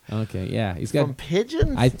 Okay, yeah. He's got From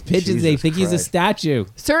pigeons. pigeons. They Jesus think he's a Christ. statue.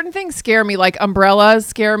 Certain things scare me, like umbrellas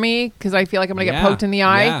scare me because I feel like I'm gonna get Yeah, poked in the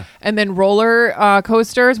eye. yeah. And then roller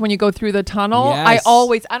coasters when you go through the tunnel. Yes.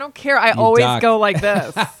 I don't care. I You always duck. go like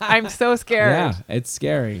this. I'm so scared. Yeah, it's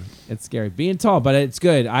scary. It's scary being tall, but it's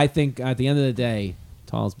good. I think at the end of the day,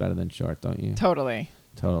 tall is better than short, don't you? Totally.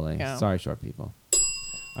 Totally. Yeah. Sorry, short people.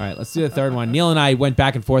 All right, let's do the third one. Neil and I went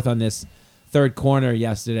back and forth on this third corner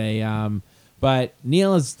yesterday, but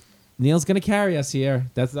Neil's going to carry us here.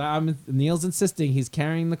 Neil's insisting he's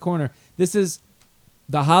carrying the corner. This is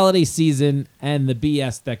the holiday season and the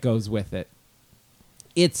BS that goes with it.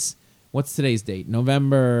 It's what's today's date?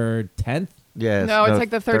 November 10th. Yes, No, it's like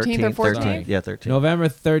the 13th or 14th. Yeah, 13th. November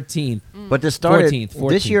 13th. But this started 14th.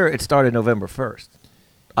 this year. It started November 1st.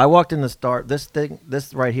 I walked in this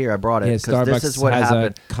right here. I brought it Yeah, because Starbucks this is what has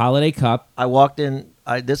happened. a holiday cup. I walked in.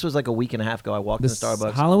 This was like a week and a half ago. I walked This in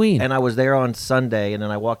Starbucks Halloween. and I was there on Sunday, and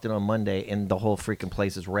then I walked in on Monday, and the whole freaking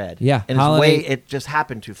place is red. Yeah, and it just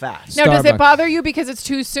happened too fast. Now, does Starbucks. it bother you because it's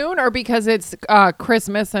too soon, or because it's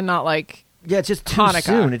Christmas and not like? Yeah, it's just too Hanukkah.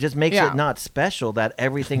 soon. It just makes Yeah. it not special that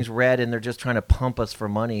everything's red and they're just trying to pump us for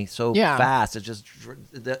money so Yeah. fast.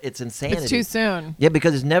 It's insanity. It's too soon. Yeah,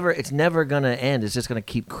 because it's never gonna end. It's just gonna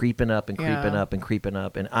keep creeping up and creeping Yeah. up and creeping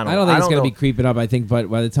up. And I don't think it's going know. to be creeping up. I think, but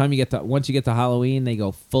by the time once you get to Halloween, they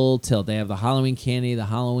go full tilt. They have the Halloween candy, the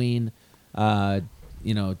Halloween,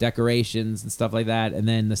 decorations and stuff like that. And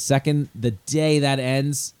then the day that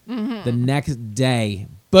ends, the next day,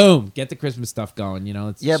 boom, get the Christmas stuff going.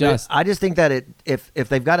 It's Yeah, just. but I just think that if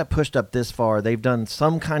they've got it pushed up this far, they've done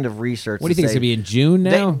some kind of research. What do you think it's going to be in June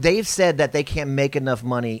now? They've said that they can't make enough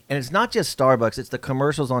money, and it's not just Starbucks; it's the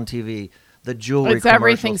commercials on TV, the jewelry. It's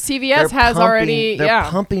everything. commercials. CVS has already- They're yeah.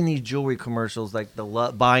 pumping these jewelry commercials, like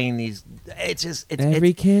buying these. It's just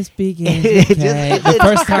Every kiss begins It with just- K. it's The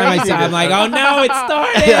first time I crazy. saw it, I'm like, oh no, it's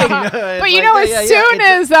starting. But as soon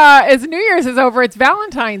as New Year's is over, it's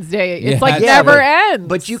Valentine's Day. It's Yeah. like Yeah, never but- ends.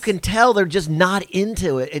 But you can tell they're just not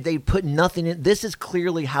into it. They put nothing in. This is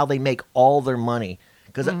clearly how they make all their money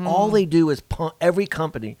because all they do is pump every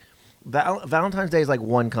company. Valentine's Day is like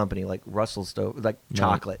one company, like Russell Stowe, like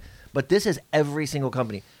chocolate. But this is every single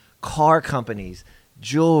company, car companies,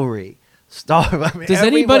 jewelry, Starbucks. I mean, Does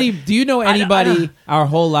everybody- anybody? Do you know anybody our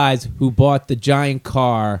whole lives who bought the giant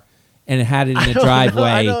car and had it in the driveway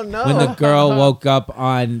I don't know. when the girl woke up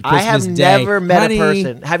on Christmas I have Day? never met Honey, a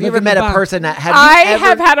person. Have you look ever at met the a box. person that I ever,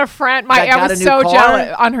 have had a friend. that I got was a new so car?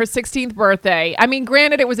 jealous on her 16th birthday. I mean,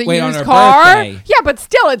 granted, it was a Wait, on used her car. birthday? Yeah, but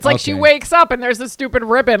still, it's like she Okay. wakes up and there's a stupid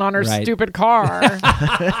ribbon on her Right. stupid car, and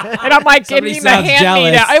I'm like, give Somebody me the sounds hand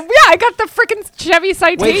me jealous. down. I got the freaking Chevy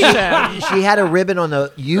Citation. she had a ribbon on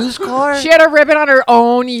the used car? She had a ribbon on her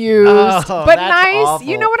own used, Oh, but that's nice. awful.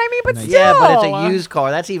 You know what I mean? But Nice. still, Yeah, but it's a used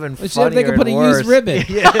car. That's even Well, funnier. they could put a and used worse. ribbon.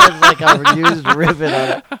 Yeah, it's like a used ribbon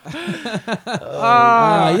on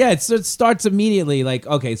it. Yeah, it starts immediately. Like,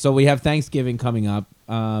 okay, so we have Thanksgiving coming up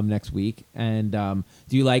next week, and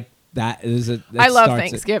do you like that? I love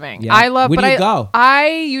Thanksgiving. Yeah. I love. Where but do you I go? I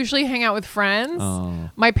usually hang out with friends. Oh.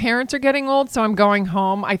 My parents are getting old, so I'm going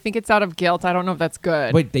home. I think it's out of guilt. I don't know if that's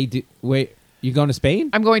good. Wait, they do. Wait, you going to Spain?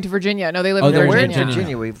 I'm going to Virginia. No, they live Oh, in they're We're in in Virginia.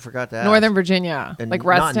 Virginia. We forgot to ask. Northern Virginia, And like not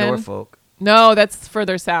Reston. Norfolk. No, that's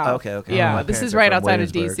further south. Okay. Yeah, My this parents is are right from outside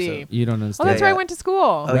of Williamsburg, DC. You don't Oh, understand. that's Yeah, where I yeah. went to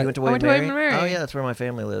school. Oh, you went to I William went to Mary? William Mary. Oh, yeah, that's where my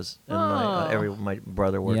family lives. And Oh. my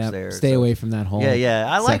brother works Yeah, there. stay so- away from that whole. Yeah.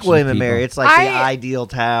 I like section of William and people. Mary. It's like the I- ideal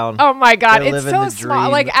town. Oh my God, They're it's living so the small.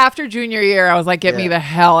 dream. Like after junior year, I was like, get me Yeah. the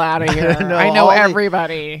hell out of here. No, I know all the-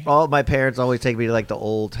 everybody. All my parents always take me to like the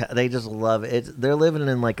old. They just love it. They're living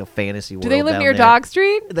in like a fantasy world. Do they live down near there. Dog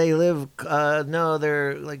Street? They live. No,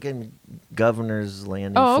 they're like in Governor's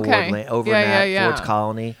Landing. Oh, Ford okay. over Yeah, in that yeah, yeah. Ford's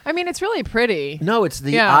Colony. I mean, it's really pretty. No, it's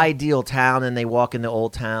the Yeah. ideal town, and they walk in the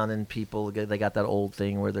old town, and they got that old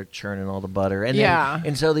thing where they're churning all the butter, and Yeah.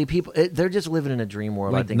 and so the people they're just living in a dream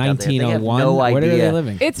world. Like I think out there. They have 1901. no idea. Where are they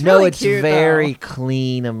living? It's no, really it's cute, very though.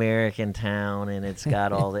 clean American town, and it's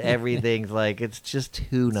got all the everything's like it's just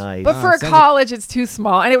too nice. But for a sounds- college, it's too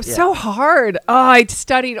small, and it was Yeah. so hard. Oh, I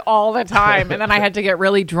studied all the time, and then I had to get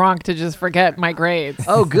really drunk to just forget my grades.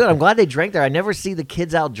 Oh, good. I'm glad they drank there. I never see the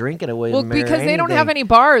kids out drinking at William Well, and Mary or because they don't have anything. any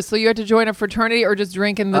bars, so you had to join a fraternity or just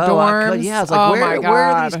drink in the Oh, I dorms. could. Yeah, I was like, oh where my are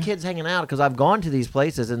God. these kids hanging out? Because I've gone to these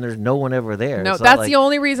places and there's no one ever there. No, It's not that's like, the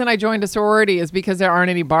only reason I joined a sorority is because there aren't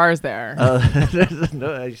any bars there.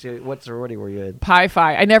 no, actually, what sorority were you in? Pi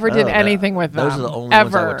Phi. I never did Oh, anything with them. Those are the only ever.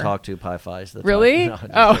 ones I would talk to. Pi Phi's. That's Really? all.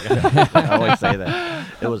 No, I'm just kidding. I always say that.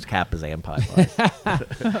 It was Kappas and Pi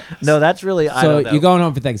Phi. No, that's really. I So don't know. you're going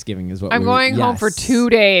home for Thanksgiving, is what I'm we- going home for yes. 2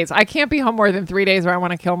 days. I can't be home more than 3 days or I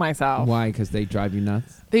want to kill myself. Why? Because they drive you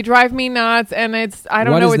nuts. They drive me nuts, and I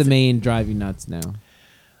don't What know. is It's the main drive you nuts now?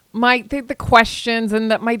 the questions,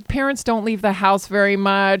 and that my parents don't leave the house very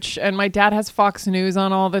much, and my dad has Fox News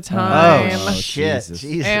on all the time. Oh, shit! Jesus.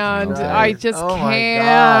 Jesus and Christ. I just Oh, my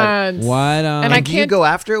can't. God. What? And I And do you can't- go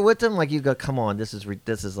after it with them? Like you go, come on, this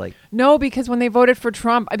is like. No, because when they voted for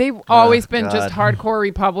Trump, they've always been just God. hardcore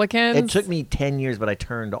Republicans. It took me 10 years, but I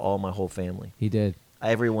turned to all my whole family. He did.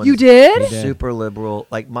 Everyone's You did? You did. super liberal.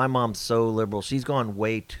 Like my mom's so liberal. She's gone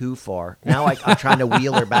way too far. Now I'm trying to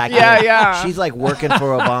wheel her back. Yeah, in. yeah. She's like working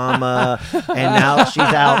for Obama, and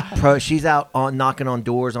now she's out on knocking on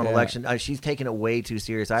doors on election. She's taking it way too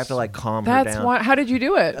serious. I have to like calm her That's down. why. How did you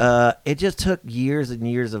do it? It just took years and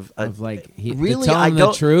years of like really. to tell I him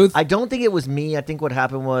don't. the truth. I don't think it was me. I think what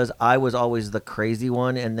happened was I was always the crazy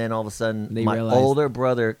one, and then all of a sudden They my realized- older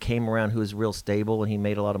brother came around who was real stable and he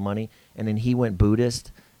made a lot of money, and then he went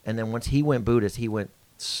Buddhist, and then once he went Buddhist, he went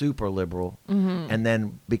super liberal, and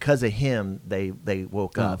then because of him, they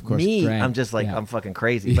woke Oh, up. of course, Me, Grant. I'm just like Yeah. I'm fucking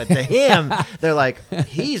crazy, but to him, they're like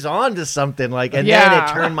he's on to something, like, and then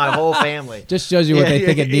Yeah. it turned my whole family. Just shows you what they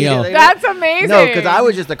think of Neil. That's amazing. No, because I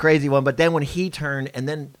was just the crazy one, but then when he turned, and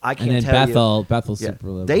then I can't And then tell you. Bethel's Yeah. super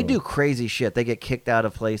liberal. They do crazy shit. They get kicked out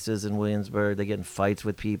of places in Williamsburg. They get in fights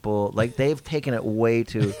with people. Like they've taken it way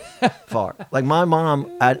too far. Like my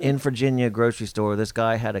mom in Virginia grocery store. This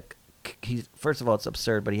guy had he's first of all it's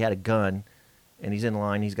absurd, but he had a gun, and he's in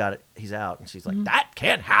line. He's got it. He's out, and she's like, "That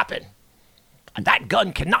can't happen. That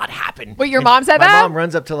gun cannot happen." Wait, your And mom said my that? mom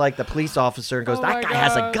runs up to like the police officer and goes, Oh "That my guy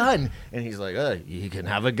has a God. gun," and he's like, "You can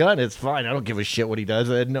have a gun. It's fine. I don't give a shit what he does."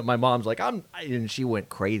 And my mom's like, and she went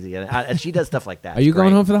crazy, and she does stuff like that. Are you It's going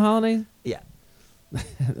great. home for the holidays? Yeah.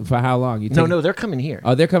 For how long? You No, take- no, they're coming here.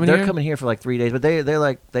 Oh, they're coming They're here? coming here for like 3 days, but they're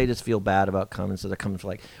like they just feel bad about coming, so they're coming for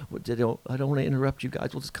like, I don't want to interrupt you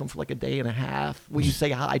guys. We'll just come for like a day and a half. Will you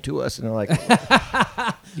say hi to us? And they're like,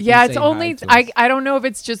 Yeah, You it's say only hi to us. I don't know if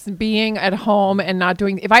it's just being at home and not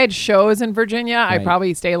doing. If I had shows in Virginia, Right. I'd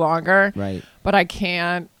probably stay longer. Right. But I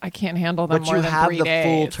can't handle them but more you than have 3 the days.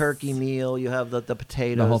 full turkey meal. You have the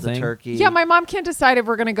potatoes, whole the thing? turkey. Yeah, my mom can't decide if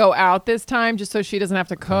we're gonna go out this time, just so she doesn't have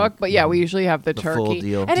to cook. But yeah, we usually have the The turkey, full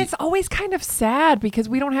deal. and it's always kind of sad because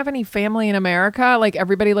we don't have any family in America. Like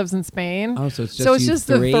everybody lives in Spain. Oh, so it's just you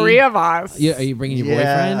the three? three of us. Yeah, are you bringing your yeah,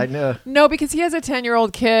 boyfriend? I know. No, because he has a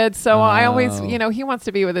 10-year-old kid, so I always, Oh. he wants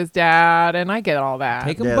to be with his dad, and I get all that.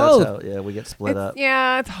 Take them Yeah, both. that's how, we get split up.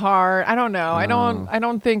 It's hard. I don't know. I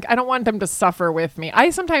don't want them to suffer with me. I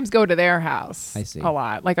sometimes go to their house. I see. A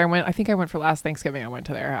lot. Like I think I went for last Thanksgiving. I went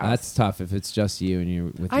to their house. That's tough if it's just you and you're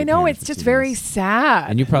with. I your know parents it's for just 2 very days. sad.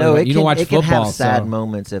 And you probably No, you don't watch it football. can have sad so.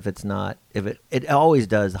 moments if it's not. If it always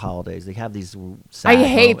does the holidays. They have these. Sad I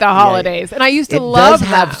hate the moments. holidays, and I used to It love does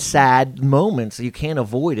have them. sad moments. You can't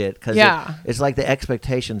avoid it because Yeah. it's like the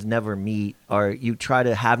expectations never meet, or you try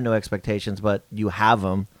to have no expectations, but you have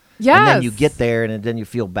them. And then you Yes. get there, and then you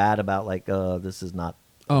feel bad about like, this is not.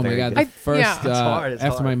 Oh my very god! good. The first yeah. It's hard, it's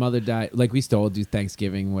after hard. my mother died, like we still do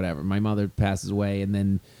Thanksgiving, whatever. My mother passes away, and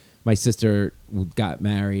then my sister got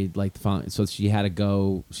married. Like the following, so she had to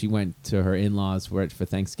go. She went to her in-laws for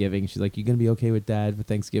Thanksgiving. She's like, "You gonna be okay with Dad for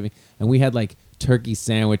Thanksgiving?" And we had like turkey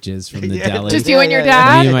sandwiches from the Yeah. deli. Just you and your Me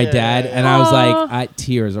dad? and my dad, and I was Aw. like,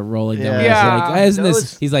 tears are rolling down. my Yeah. eyes. Like, isn't this?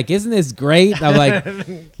 Those- He's like, isn't this great? I'm like,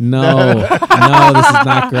 no, this is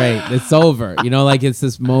not great. It's over. Like it's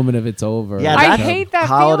this moment of it's over. Yeah, I that's- hate that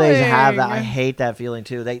holidays feeling. have that. I hate that feeling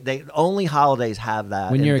too. They only holidays have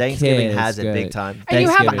that. When and you're a Thanksgiving kid, has it's it big good. time. And you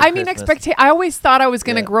have, Thanksgiving, I mean, Christmas. I always thought I was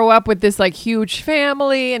going to Yeah. grow up with this like huge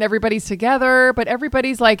family and everybody's together, but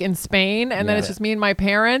everybody's like in Spain, and then it's Yeah. just me and my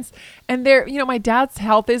parents. And they're, my dad's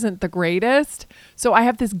health isn't the greatest. So I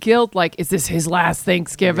have this guilt like, is this his last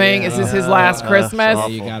Thanksgiving? Is this his last Christmas? Yeah,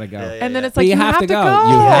 you gotta go. And then it's But like, you have to go.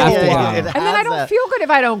 You have to go. And then I don't feel good if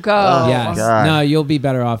I don't go. Oh, Yes. God. No, you'll be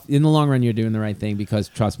better off. In the long run, you're doing the right thing because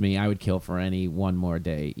trust me, I would kill for any one more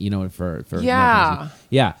day, for Yeah. emergency.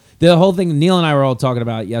 Yeah. The whole thing Neil and I were all talking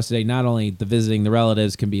about yesterday, not only the visiting the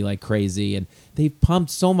relatives can be like crazy, and they've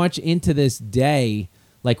pumped so much into this day.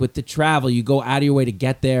 Like with the travel, you go out of your way to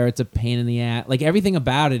get there. It's a pain in the ass. Like everything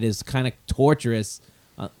about it is kind of torturous,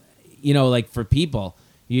 like for people.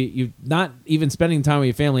 You not even spending time with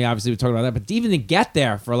your family. Obviously, we talked about that, but even to get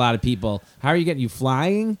there for a lot of people, how are you getting? You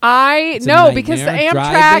flying? I It's a know because the nightmare.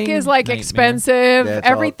 Amtrak Driving, is like nightmare. expensive, Yeah, it's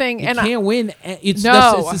all- everything, You and can't win. It's No.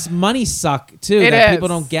 just, it's this money suck too It that is. people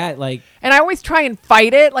don't get. Like And I always try and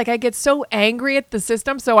fight it. Like I get so angry at the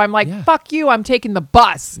system, so I'm like, Yeah. "Fuck you! I'm taking the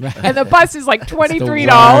bus," and the bus is like $23.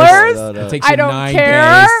 worst. No, no. it takes I you don't 9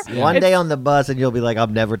 care. days. Yeah. One day on the bus, and you'll be like,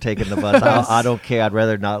 "I'm never taking the bus. I don't care. I'd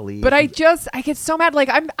rather not leave." But I get so mad. Like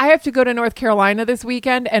I have to go to North Carolina this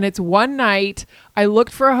weekend, and it's one night. I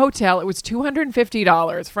looked for a hotel. It was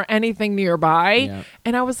 $250 for anything nearby, Yeah.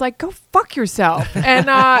 and I was like, "Go fuck yourself!" And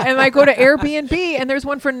I go to Airbnb, and there's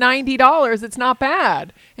one for $90. It's not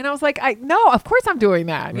bad. And I was like, no, of course I'm doing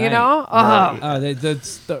that. You Right. know.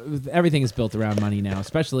 Everything is built around money now,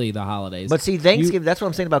 especially the holidays. But see, Thanksgiving, that's what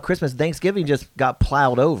I'm saying about Christmas. Thanksgiving just got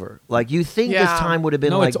plowed over. Like, you think this Yeah. time would have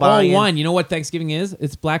been no, like it's buying. all one. You know what Thanksgiving is?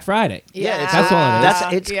 It's Black Friday. Yeah, it's That's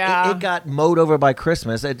all it is. It got mowed over by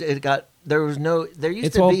Christmas. There used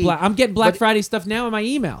It's to all be. I'm getting Black but- Friday stuff now in my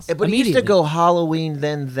emails. But it used to immediately. go Halloween,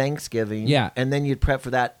 then Thanksgiving. Yeah. And then you'd prep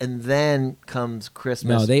for that, and then comes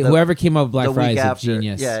Christmas. No, whoever came up with Black the Friday week is a after.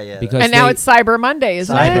 genius. Yeah. Because And now they- it's Cyber Monday,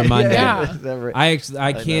 isn't Cyber it? Monday. Yeah.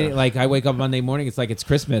 I can't, know. like, I wake up Monday morning, it's like it's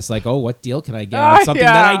Christmas. Like, oh, what deal can I get? Ah, Something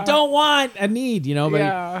yeah. that I don't want and need, you know? But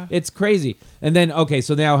Yeah. it's crazy. And then, okay,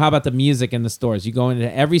 so now how about the music in the stores? You go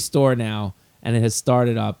into every store now, and it has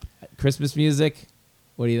started up. Christmas music,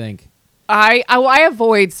 what do you think? I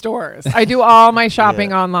avoid stores. I do all my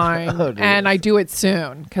shopping Yeah. online, Oh, dear. and I do it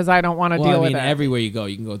soon because I don't want to Well, deal I mean, with it. everywhere you go,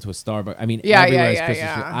 you can go to a Starbucks. I mean, Yeah, everywhere yeah, is yeah, Christmas.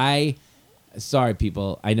 yeah. Sorry,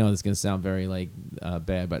 people. I know this is going to sound very, like,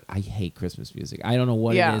 bad, but I hate Christmas music. I don't know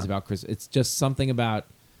what Yeah. it is about Christmas. It's just something about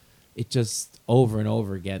it just over and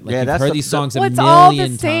over again. Like, Yeah, you've that's heard the- these songs Well, a it's all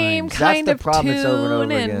million the same times. kind That's the of problem. It's over and over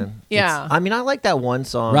tune and- again. yeah. I mean, I like that one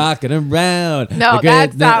song. Rocking around. No, The great-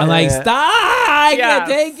 that's not- I'm like, Yeah. stop! I Yes. can't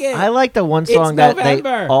take it. I like the one It's song that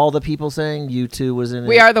November. all the people sang. U2 was in it.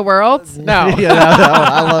 We Are the World? No. Yeah,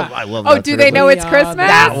 no, I love. Oh, that do sort they of know thing. it's Christmas?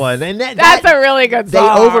 That one? And That's a really good They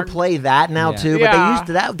song. overplay that now Yeah. too, but Yeah. they used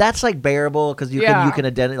to that's like bearable because you Yeah. can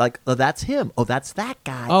identify like, oh, that's him, oh, that's that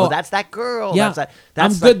guy, Oh, oh, that's that girl. Yeah, that's that,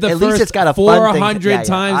 that's I'm good. like, The at first least it's got a fun thing. 400 Yeah,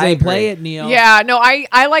 times I they agree. play it, Neil. Yeah, no,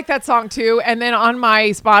 I like that song too. And then on my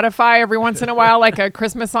Spotify, every once in a while, like a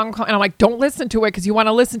Christmas song, and I'm like, don't listen to it because you want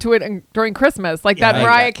to listen to it during Christmas. Like that Yeah.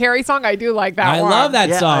 Mariah Carey song, I do like that I one. love that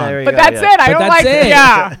Yeah, song. there you But go, that's yeah. it. I But don't that's like it.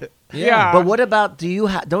 Yeah. Yeah. Yeah. But what about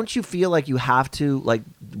don't you feel like you have to like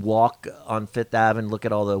walk on Fifth Ave and look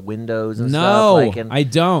at all the windows and No, stuff? Like, and I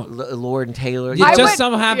don't. Lord and Taylor. It I just would-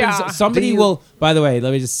 so happens yeah. somebody Do you- will. By the way,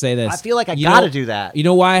 let me just say this. I feel like I You gotta know- do that. You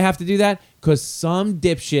know why I have to do that? Because some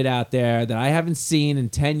dipshit out there that I haven't seen in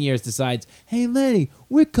 10 years decides, hey, Lenny,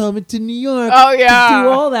 we're coming to New York Oh, yeah. to do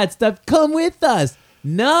all that stuff. Come with us.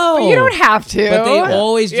 No. But you don't have to. But they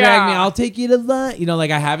always drag me. Yeah. I'll take you to lunch. You know, like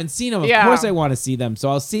I haven't seen them. Of Yeah. course I want to see them. So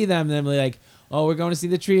I'll see them. And then they're like, oh, we're going to see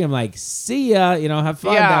the tree. I'm like, see ya. You know, have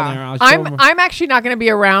fun down there. I'll show 'em. I'm actually not going to be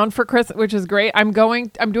around for Christmas, which is great. I'm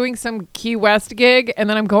doing some Key West gig, and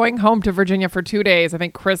then I'm going home to Virginia for 2 days. I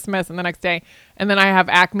think Christmas and the next day, and then I have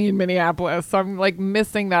Acme in Minneapolis. So I'm like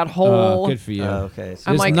missing that whole. Good for you. Oh, okay. So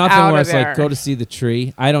I'm There's like nothing out of worse like there. go to see the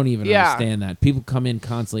tree. I don't even Yeah. understand that. People come in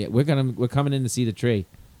constantly. We're coming in to see the tree.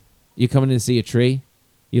 You coming in to see a tree?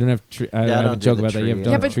 You don't have tree. I I have a don't do joke the about that. You tree, have yeah.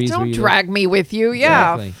 don't Yeah, have but trees where don't you live? drag me with you.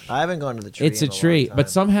 Yeah. Exactly. I haven't gone to the tree. It's in a long tree, time. but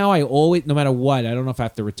somehow I always, no matter what, I don't know if I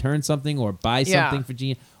have to return something or buy Yeah. something for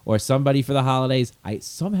Gina or somebody for the holidays. I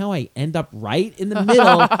end up right in the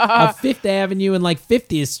middle of Fifth Avenue and like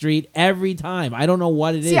 50th Street every time. I don't know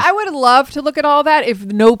what it is. See, I would love to look at all that if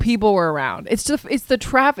no people were around. It's the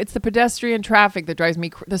traffic, it's the pedestrian traffic that drives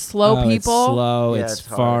me. The slow Oh, people, It's slow. Yeah, it's it's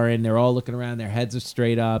hard. foreign. They're all looking around. Their heads are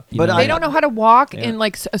straight up. You But know, I- they don't know how to walk Yeah. in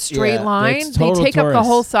like a straight Yeah. line. It's They total take up the tourists.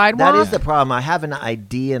 whole sidewalk. That is the problem. I have an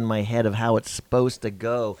idea in my head of how it's supposed to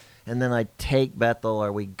go, and then I take Bethel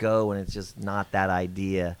or we go, and it's just not that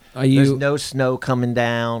idea. Are you- There's no snow coming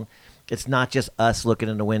down. It's not just us looking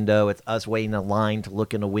in the window. It's us waiting in line to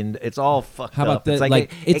look in the window. It's all fucked How about up. the- It's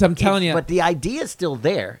like, it's- I'm telling you- But the idea is still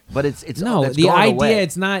there. But it's no, it's the gone idea away.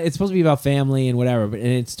 it's not. It's supposed to be about family and whatever, but and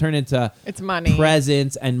it's turned into It's money.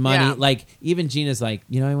 presents and money. Yeah. Like even Gina's like,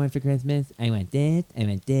 you know, what I went for Christmas. I went this. I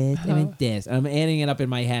went this. I went this. And I'm adding it up in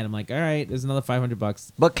my head. I'm like, all right, there's another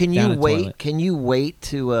 $500. But can down you a wait? toilet. Can you wait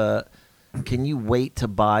to? Can you wait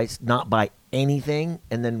to not buy anything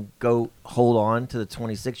and then go hold on to the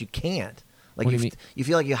 26th? You can't. Like What do you mean? you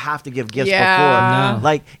feel like you have to give gifts Yeah. before. No.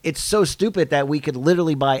 Like it's so stupid that we could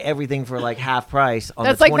literally buy everything for like half price on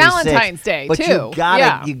That's the like 26th. Valentine's Day, but too. you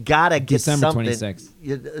Yeah. gotta get December something.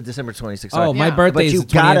 26th. December 26th. Oh, Sorry. my Yeah. birthday But is you the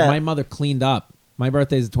 28th. gotta- My mother cleaned up. My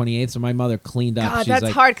birthday is the 28th, so my mother cleaned up. God, She's that's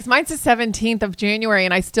like, hard because mine's the 17th of January,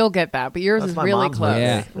 and I still get that. But yours That's is my really mom's close. birthday.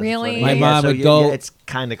 Yeah. That's Really? funny. My mom so would go- It's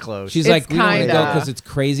kind of close. She's It's like, we don't want to go kinda- because it's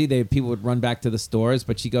crazy. People would run back to the stores,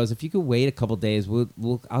 but she goes, if you could wait a couple days,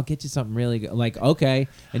 I'll get you something really good. I'm like, okay,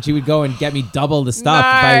 and she would go and get me double the stuff if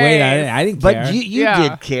I waited. I didn't care. But you Yeah.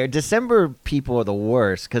 did care. December people are the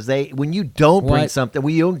worst because when you don't bring What? something,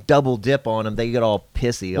 when you don't double dip on them, they get all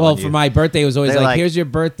pissy well, on you. for my birthday, it was always They're like, like, here's your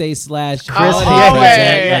birthday / Christmas. holiday Always.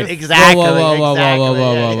 present. Yeah, Like, exactly. Whoa, whoa, whoa, whoa, exactly. whoa, whoa,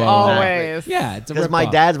 whoa, Yeah, whoa, whoa. Always. Yeah, it's a Because my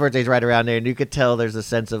rip-off. dad's birthday's right around there, and you could tell there's a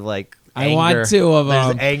sense of like I want 2 of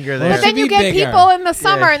them. There's anger Well, there. But should then you be get bigger. people in the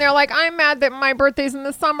summer Yeah. and they're like, I'm mad that my birthday's in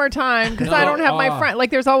the summertime because I don't have my friend.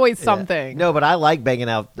 Like, there's always something. No, but I like banging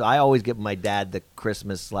out. I always give my dad the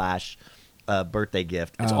Christmas / birthday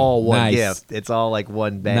gift. It's Oh, all one nice. gift. It's all like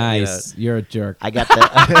one bang. you know. Nice. You're a jerk. I got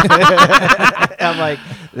that. I'm like,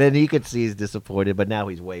 then you could see he's disappointed, but now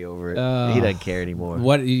he's way over it. He doesn't care anymore.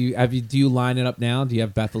 What do you line it up now? Do you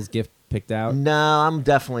have Bethel's gift picked out? No, I'm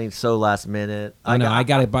definitely so last minute. Oh, no, I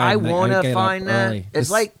gotta buy I them. I want get to up find that. early. It's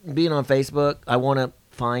This- like being on Facebook. I want to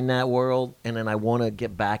find that world, and then I want to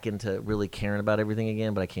get back into really caring about everything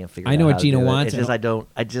again, but I can't figure. I know out what how to Gina do it. wants, It's and- just I don't.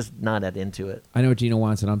 I just not that into it. I know what Gina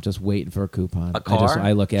wants, and I'm just waiting for a coupon. A car?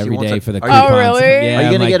 I look She every wants day a- for the Are coupons. you- Oh, really? Yeah, are you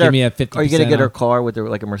I'm gonna like, get give her? me a 50%? Are you gonna get her off. car with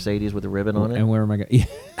like a Mercedes with a ribbon on it? And where am I going?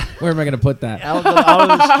 Where am I going to put that? out on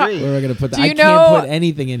the street. Where am I going to put that? Do I you can't know- put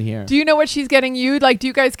anything in here. Do you know what she's getting you? Like, do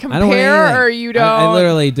you guys I don't want compare anything. or you don't? I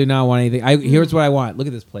literally do not want anything. Here's what I want. Look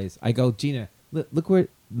at this place. I go, Gina, look where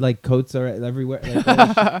like coats are everywhere.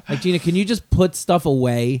 Like Gina, can you just put stuff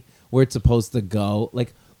away where it's supposed to go?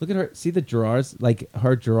 Like, look at her. See the drawers? Like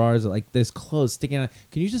her drawers, like there's clothes sticking out.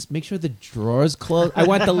 Can you just make sure the drawers closed? I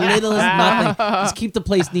want the littlest nothing. Just keep the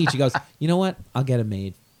place neat. She goes, you know what? I'll get it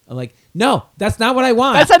made. I'm like, no, that's not what I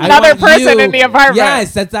want. That's I another want person you. in the apartment.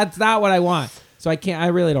 Yes, that's not what I want. So I can't. I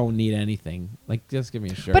really don't need anything. Like, just give me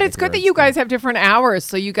a shirt. But it's good that you guys have different hours,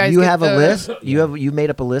 so you guys. You get have a the- list. You made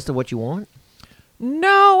up a list of what you want.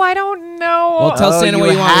 No, I don't know. Well, tell Oh, Santa you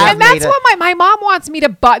what you want. have And that's made what my mom wants me to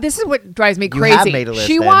buy. This is what drives me You have crazy. made a list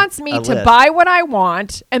She then. wants me A to list. buy what I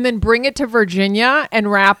want and then bring it to Virginia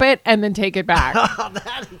and wrap it and then take it back.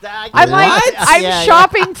 I'm like, I'm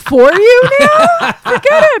shopping for you now? Forget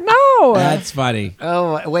it. No. That's funny.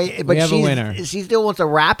 Oh wait, but We have a winner. she still wants to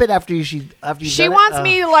wrap it after you. She wants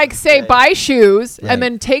me to like say buy shoes Right. and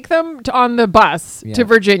then take them on the bus Yeah. to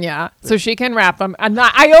Virginia so she can wrap them. And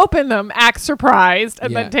I open them, act surprised,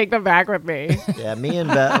 and Yeah. then take them back with me. Yeah, me and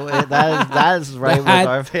that is right with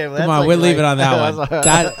our family. Come That's on, like we'll leave it right- on that one.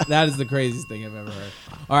 That's- That is the craziest thing I've ever heard.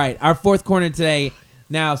 All right, our fourth corner today.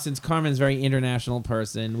 Now, since Carmen's a very international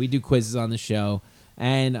person, we do quizzes on the show,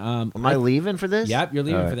 and Am I leaving for this? Yep, you're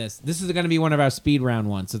leaving All for right. this. This is going to be one of our speed round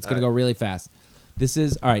ones, so it's going to go really fast. This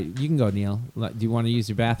is all right. You can go, Neil. Do you want to use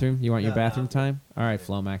your bathroom? You want your bathroom time? All right,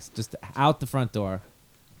 Flomax, just out the front door.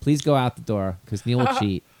 Please go out the door because Neil will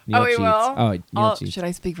cheat. Neil he cheats. will? Oh, Neil cheats. Should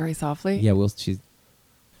I speak very softly? Yeah, we'll cheat.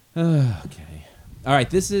 Okay. All right,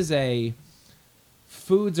 this is a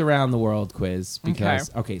foods around the world quiz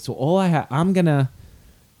because okay, so all I'm gonna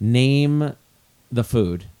name the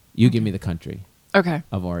food. You give me the country Okay.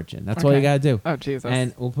 of origin. That's all you Okay. gotta do. Oh, Jesus.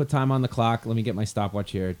 And we'll put time on the clock. Let me get my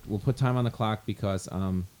stopwatch here. We'll put time on the clock because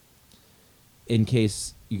in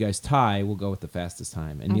case you guys tie, we'll go with the fastest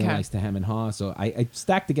time. And Neil Okay. likes to hem and haw, so I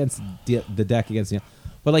stacked against the deck against Neil.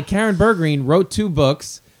 But like Karen Bergreen wrote 2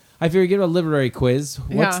 books. I figured get a literary quiz.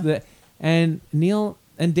 And Neil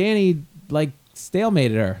and Danny like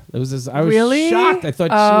stalemated her. It was just, I was Really? shocked. I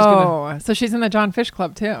thought she was gonna. So she's in the John Fish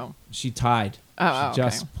Club too. She tied. Oh, She okay.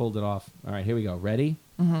 just pulled it off. All right, here we go. Ready?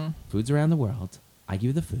 Mm-hmm. Foods around the world. I give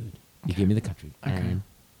you the food. You give me the country. Okay. And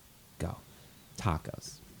go.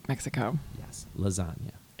 Tacos. Mexico. Yes.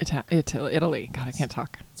 Lasagna. Italy. God, I can't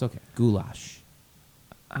talk. It's okay. Goulash.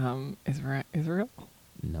 Israel.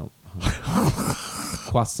 Nope.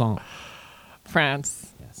 Croissant.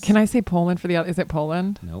 France. Yes. Can I say Poland for the other? Is it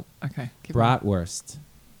Poland? Nope. Okay. keep going. Bratwurst.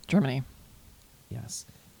 Germany. Yes.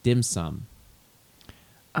 Dim sum.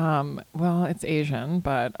 Well, it's Asian,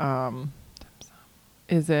 but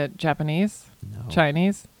is it Japanese? No.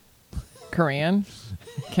 Chinese? Korean?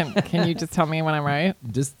 Can you just tell me when I'm right?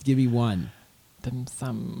 Just give me one. Dim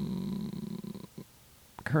sum.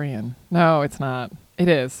 Korean. No, it's not. It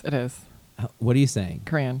is. It is. What are you saying?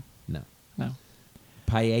 Korean. No. No.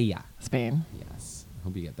 Paella. Spain. Yes. I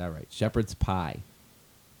hope you get that right. Shepherd's pie.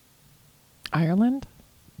 Ireland?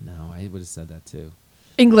 No, I would have said that too.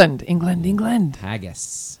 England. England.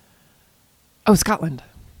 Haggis. Oh, Scotland.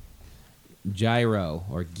 Gyro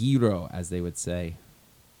or gyro, as they would say.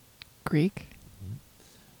 Greek.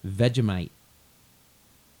 Vegemite.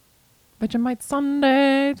 Vegemite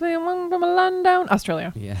Sunday. From London.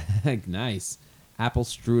 Australia. Yeah, nice. Apple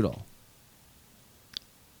strudel.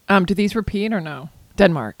 Do these repeat or no?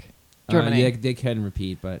 Denmark. Germany. Yeah, they can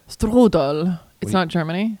repeat, but Strudel. It's Wait. not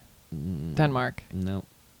Germany. Denmark. no.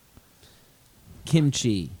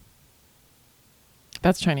 Kimchi.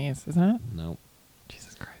 That's Chinese, isn't it? No.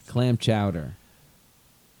 Jesus Christ. Clam chowder.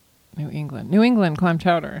 New England clam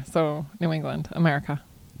chowder. So New England, America.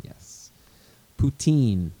 Yes.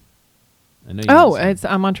 Poutine. I know you Oh, know some. it's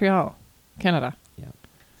Montreal, Canada. Yeah.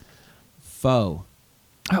 Pho.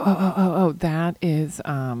 Oh, that is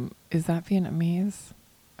that Vietnamese?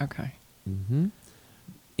 Okay. Mm-hmm.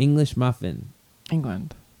 English muffin.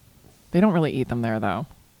 England. They don't really eat them there, though.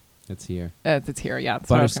 It's here. It's here, yeah. That's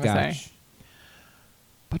what I was going to say.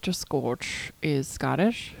 Butterscotch. Butterscotch is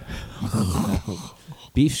Scottish.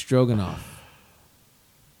 Beef stroganoff.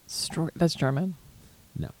 That's German.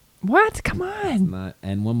 No, What? Come on. not.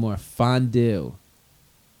 And one more. Fondue.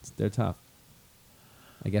 They're tough.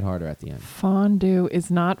 I get harder at the end. Fondue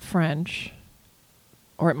is not French.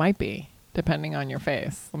 Or it might be, depending on your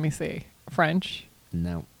face. Let me see. French?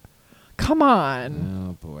 No. Come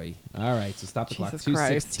on. Oh boy. All right. So stop the clock. Jesus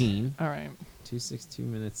Christ. 2:16. All right. 2:62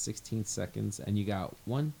 minutes 16 seconds, and you got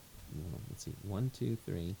one. Let's see. 1, 2,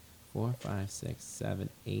 3, 4, 5, 6, 7,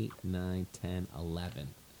 8, 9, 10, 11.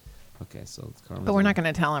 Okay, so it's Carmen's. But we're not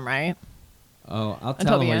going to tell him, right? Oh, I'll Until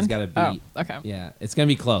tell the him what he's end? got to beat. Oh, okay. Yeah, it's gonna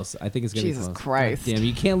be close. I think it's gonna Jesus be close. Christ. God damn,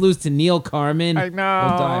 you can't lose to Neil Carmen. I know. Don't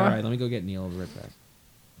die. All right, let me go get Neil right back.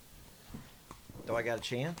 Do I got a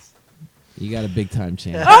chance? You got a big time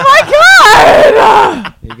chance. Oh my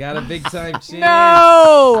God! You got a big time chance.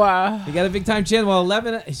 No! You got a big time chance. Well,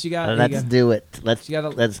 11. She got. Let's do it. Let's You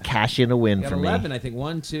gotta- let's cash in a win You got for 11, me. I think.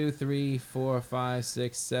 1, 2, 3, 4, 5,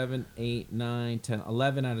 6, 7, 8, 9, 10,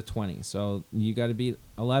 11 out of 20. So you got to beat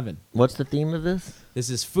 11. What's the theme of this? This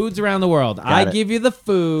is foods around the world. I it. give you the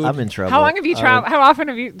food. I'm in trouble. How long have you traveled? How often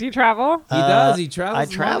do you travel? He does. He travels. I as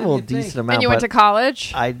long as travel a you think. decent amount. And you went to but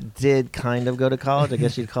college? I did kind of go to college. I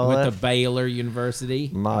guess you'd call Went it. to Baylor University.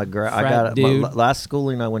 I frat got dude. last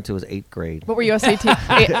schooling I went to was 8th grade. What were your SAT?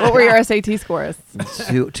 What were your SAT scores?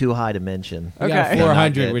 too high to mention. You got Okay.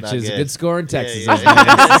 400, Not which good, is not a good. good score in Texas.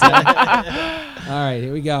 Yeah. All right,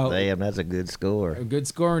 here we go. Damn, that's a good score. A good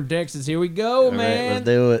score in Texas. Here we go, All right, man. let's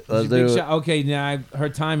do it. This is Let's a big do it. shot. Okay, now her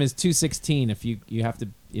time is 2:16. If you have to,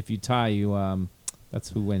 if you tie, you that's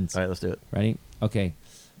who wins. All right, let's do it. Ready? Okay.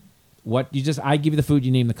 I give you the food,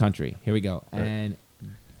 you name the country. Here we go. And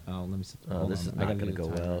let me see. Oh, Hold this on. is I not gotta going to do go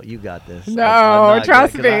the timer. well. You got this. No, I'm not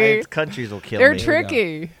trust good, 'cause me. countries will kill They're me.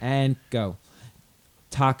 tricky. And go.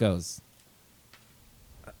 Tacos.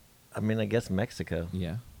 I mean, I guess Mexico.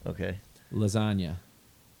 Yeah. Okay. Lasagna.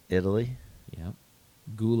 Italy. Yep.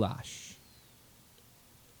 Goulash.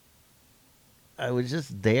 I was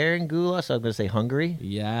just there in goulash. So I'm going to say Hungary.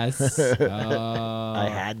 Yes. I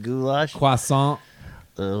had goulash. Croissant.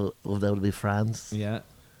 Well, that would be France. Yeah.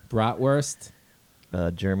 Bratwurst.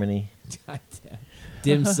 Germany. Goddamn.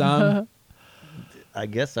 Dim sum. I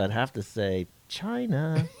guess I'd have to say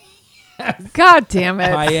China. God damn it.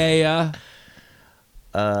 Paella.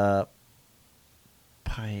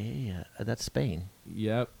 Paella. That's Spain.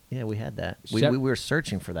 Yep. Yeah, we had that. Shep- We were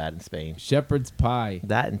searching for that in Spain. Shepherd's pie.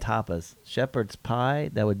 That and tapas. Shepherd's pie.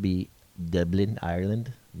 That would be Dublin,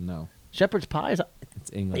 Ireland. No. Shepherd's pie is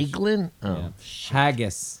It's English. England. Oh, Yeah. shit.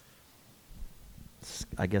 Haggis.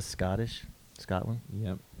 I guess Scottish. Scotland.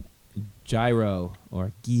 Yep. Gyro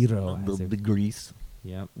or gyro. as The they- Greece.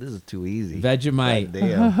 Yep. This is too easy. Vegemite. God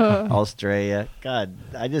damn. Australia. God,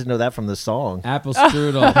 I just know that from the song. Apple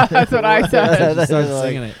strudel. That's what I said. Just start Like,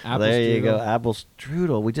 singing it. Apple there you go. strudel. Apple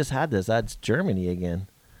strudel. We just had this. That's Germany again.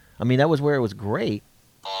 I mean, that was where it was great.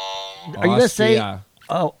 Are you gonna say? Austria.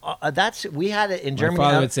 Oh, that's we had it in My Germany.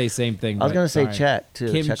 father I would say same thing. was but gonna say sorry. Czech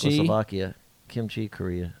too. Kimchi. Czechoslovakia, kimchi,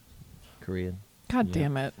 Korean. God Yeah.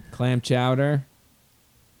 damn it. Clam chowder.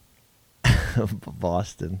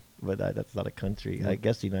 Boston, but that's not a country. I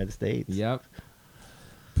guess the United States. Yep.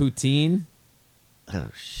 Poutine. Oh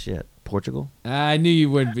shit, Portugal. I knew you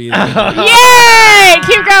wouldn't be there. Yay!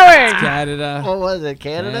 Keep going. Canada. What was it?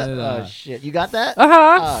 Canada? Canada. Oh shit, you got that?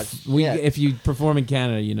 Uh-huh. Oh, We, shit. if you perform in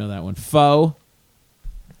Canada, you know that one. Pho.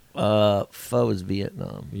 Pho is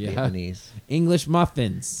Vietnam. Yeah. Vietnamese. English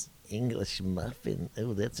muffins. English muffin.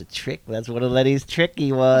 Oh, that's a trick. That's one of Lenny's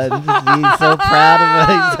tricky ones. He's so proud of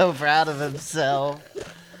it. He's so proud of himself.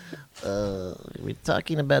 We're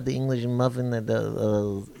talking about the English muffin.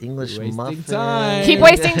 The English Wasting muffin. time. Keep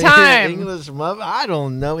wasting time. English muffin. I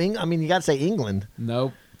don't know. I mean, you got to say England.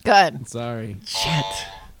 Nope. Good. Sorry. Shit.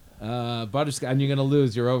 Butterscotch. And you're going to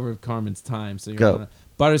lose. You're over Carmen's time. So you're Go. gonna,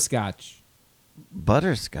 butterscotch.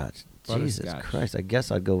 Butterscotch. Jesus Butterscotch. Christ. I guess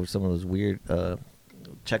I'd go with some of those weird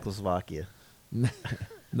Czechoslovakia.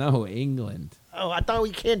 No, England. Oh, I thought we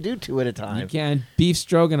can't do two at a time. You can. Beef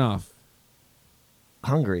stroganoff.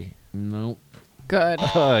 Hungry. Nope. Good.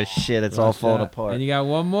 Oh shit! It's all Rush falling that. apart. And you got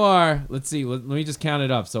one more. Let's see. Let me just count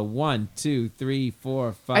it up. So 1, 2, 3,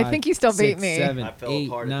 4, 5. I think you still beat 6, me. 7, I fell 8,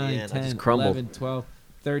 apart at the 9, end. I 10, just crumbled. 11, 12,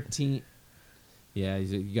 13. Yeah,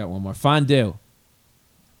 you got one more. Fondue.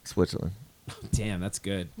 Switzerland. Damn, that's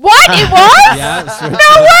good. What? It was? Yeah.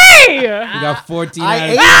 No way! You got 14 I out of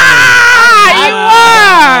ate 20. Ah,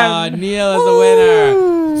 you won! Neil is the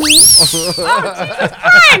winner.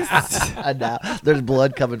 Nice. Now there's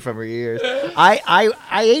blood coming from her ears. I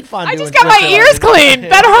ate fondue. I just in got my Switzerland. ears cleaned.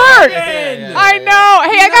 That hurt. I know.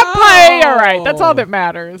 Hey, I got pie. All right. That's all No. that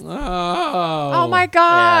matters. Oh. Oh my Yeah,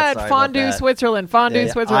 God. sorry about Fondue that. Switzerland. Fondue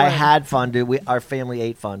Yeah, Switzerland. I had fondue. Our family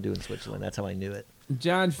ate fondue in Switzerland. That's how I knew it.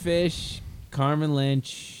 John Fish, Carmen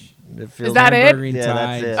Lynch. It feels that it? Green Yeah,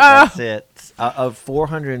 Tide. that's it. That's it. Of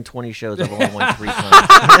 420 shows, I've only won 3 times.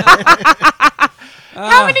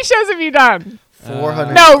 How many shows have you done?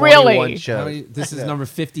 421 No, really. How shows. many- this is number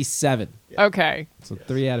 57. Okay. So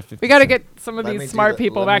 3 out of 50. We got to get some of Let me these do smart the-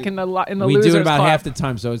 people let back me- in the We losers do it about club. half the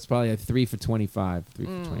time, so it's probably a 3 for 25. 3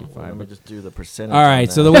 for 25. Let me just do the percentage. All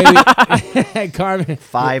right, so the way we Carmen,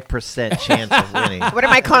 5% chance of winning. What are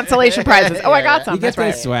my consolation prizes? Oh, I got some. you get That's the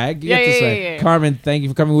right. swag. You Yeah, get the yeah, swag. yeah, yeah. Carmen, thank you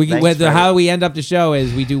for coming. Thanks, How we end up the show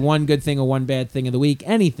is we do one good thing or one bad thing of the week.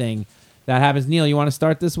 Anything that happens. Neil, you want to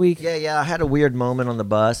start this week? Yeah. I had a weird moment on the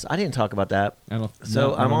bus. I didn't talk about that. I don't. So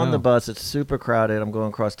no, I I'm don't on the know. bus. It's super crowded. I'm going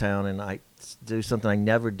across town, and I do something I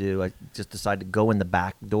never do. I just decide to go in the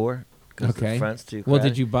back door because Okay. the front's too crowded. Well,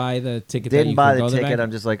 did you buy the ticket? that Didn't you buy could the go there ticket. back?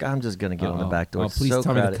 I'm just like, I'm just gonna get on the back door. Oh, It's please so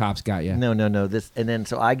tell me crowded. the cops got you. No. This and then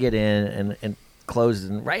so I get in and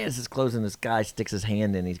closes, and right as it's closing, this guy sticks his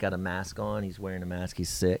hand in. He's got a mask on. He's wearing a mask. He's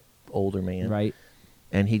sick, older man. Right.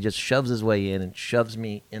 And he just shoves his way in and shoves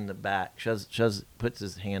me in the back. Puts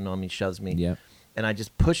his hand on me, shoves me. Yep. And I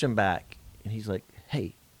just push him back. And he's like,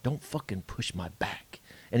 "Hey, don't fucking push my back."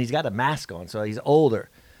 And he's got a mask on, so he's older.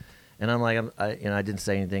 And I'm like, I didn't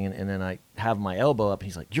say anything. And then I have my elbow up, and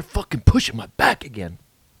he's like, "You're fucking pushing my back again."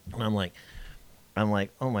 And I'm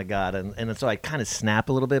like, oh my God. And then so I kind of snap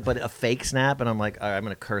a little bit, but a fake snap. And I'm like, all right, I'm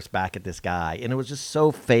going to curse back at this guy. And it was just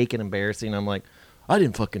so fake and embarrassing. I'm like, I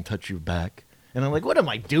didn't fucking touch your back. And I'm like, what am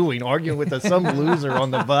I doing arguing with some loser on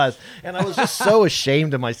the bus? And I was just so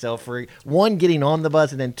ashamed of myself for, one, getting on the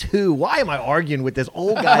bus, and then two, why am I arguing with this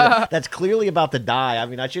old guy that's clearly about to die? I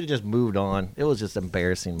mean, I should have just moved on. It was just an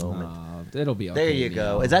embarrassing moment. It'll be okay. There you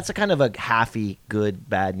go. Neil. Is that's a kind of a halfy good,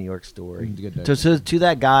 bad New York story. Good. To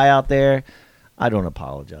that guy out there, I don't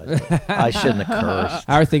apologize. I shouldn't have cursed.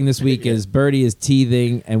 Our thing this week is Birdie is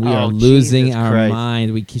teething, and we Oh, are losing Jesus our Christ.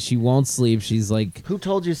 mind. She won't sleep. She's like, Who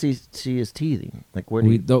told you she is teething? Like, where do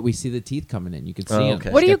you? we see the teeth coming in. You can see Oh, them. okay.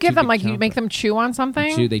 What do She's you got give two them? big Like you chunks. make them chew on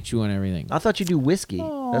something? They chew on everything. I thought you do whiskey.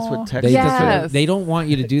 That's what They, Texas. Yes. they don't want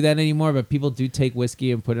you to do that anymore, but people do take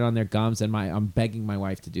whiskey and put it on their gums. And I'm begging my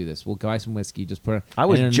wife to do this. We'll buy some whiskey, just put it. I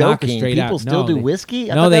was and it'll knock her joking. straight People out. still No, do they-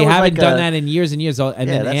 whiskey? I No, thought they that was haven't like done a- that in years and years. And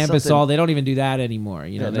Yeah, then that's Ambisol, something- they don't even do that anymore.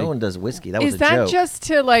 You know, Yeah, they, no one does whiskey. That was Is a that joke. just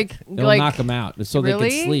to like they'll like knock them out so they Really?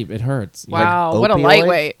 can sleep. It hurts. You know? Wow, what a Opioids?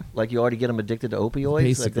 lightweight. Like you already get them addicted to opioids. Like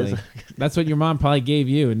Basically, this- that's what your mom probably gave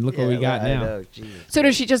you, and look what we Yeah, got I now. know, Jesus. So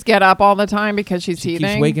does she just get up all the time because she's She teething?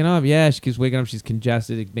 keeps waking up. Yeah, she keeps waking up. She's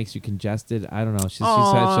congested. It makes you congested. I don't know. She's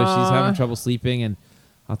having trouble sleeping, and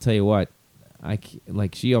I'll tell you what,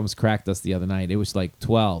 she almost cracked us the other night. It was like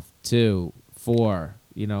 12, 2, 4.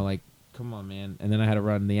 You know, like come on, man. And then I had to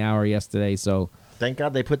run the hour yesterday, so Thank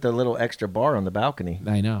God they put the little extra bar on the balcony.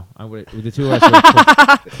 I know. I would. The two of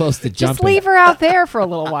us were close to jumping. Just leave her out there for a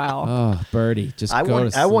little while. Oh, Birdie, just I go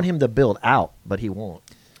want to I want sleep. him to build out, but he won't.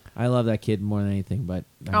 I love that kid more than anything, but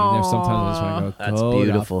I mean, there's sometimes I just want to go. That's go to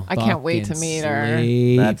beautiful. I can't wait to fucking meet her.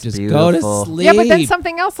 sleep. That's just beautiful. go to sleep. Yeah, but then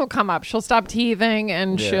something else will come up. She'll stop teething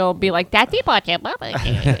and Yeah. she'll be like, "Daddy bought your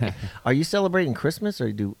mama." Are you celebrating Christmas or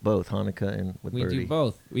you do both Hanukkah and with We Birdie? do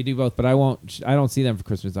both. We do both, but I won't. I don't see them for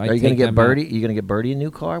Christmas. Are you gonna get Birdie? You gonna get Birdie a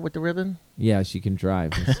new car with the ribbon? Yeah, she can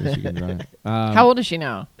drive. So she can drive. How old is she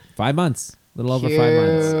now? 5 months. A little over 5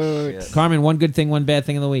 months. Shit. Carmen, one good thing, one bad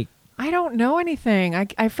thing of the week. I don't know anything.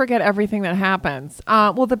 I forget everything that happens.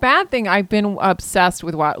 Well, the bad thing, I've been obsessed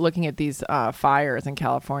with looking at these fires in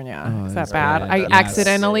California. Oh, Is that's that bad? bad. I That's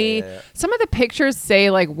accidentally, sad. some of the pictures say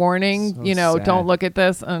like warning, So sad. don't look at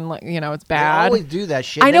this and like, it's They bad. always do that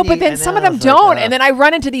shit. I know, but you- then and some of I them was like, don't. And then I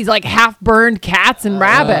run into these like half-burned cats and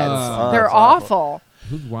rabbits. They're it's awful. awful.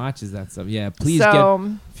 Who watches that stuff? Yeah, please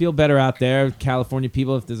So- feel better out there, California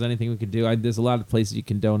people. If there's anything we could do, there's a lot of places you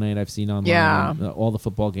can donate. I've seen online. Yeah. All the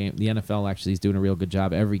football game. The NFL actually is doing a real good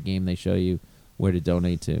job. Every game they show you where to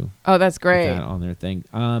donate to. Oh, that's Put great. that on their thing.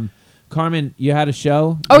 Carmen, you had a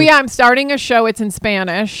show. Oh, yeah, I'm starting a show. It's in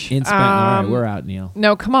Spanish. In Spanish. All right, we're out, Neil.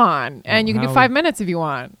 No, come on. And you can do how- 5 minutes if you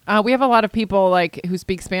want. We have a lot of people like who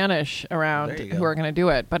speak Spanish around There you go. who are going to do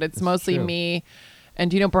it, but it's That's mostly true. me And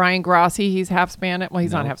do you know Brian Grossi? He's half Spanish. Well,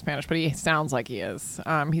 he's not No. half Spanish, but he sounds like he is.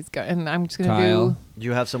 He's got, and I'm just gonna Kyle. do. Do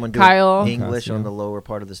you have someone do Kyle. English Costume. on the lower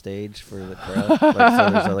part of the stage for the crowd? Like, so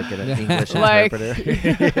there's like an English Like,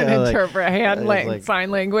 interpreter. Yeah, like- interpret sign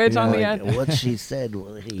language on the like, end. What she said.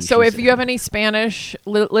 So if you have any Spanish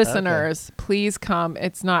listeners, please come.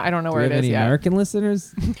 It's not. I don't know Do where we it have is any yet. American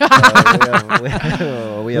listeners? we We're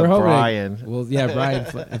have hoping- Brian. Well, yeah, Brian.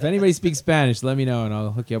 If anybody speaks Spanish, let me know and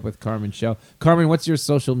I'll hook you up with Carmen's show. Carmen, what's your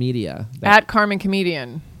social media? At Carmen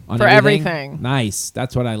Comedian On for everything. Nice.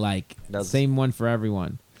 That's what I like. That's- Same one for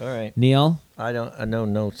everyone. All right. Neil, I know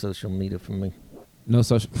no social media from me. no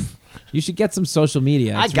social. You should get some social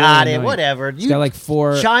media. I It's got really it. annoying. Whatever. It's got like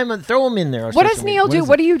 4. Throw them in there. on What does social Neil media. do? is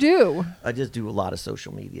What do you do? I just do a lot of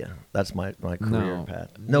social media. That's my career No.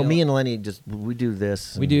 path. No, Neil- me and Lenny we do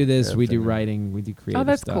this. We and do this. We do everything. writing. We do creative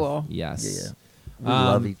that's stuff. cool. Yes. Yeah. We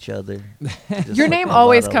love each other. Just Your like name a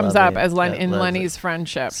always lot of comes loving. up as Yeah, in loves Lenny's it.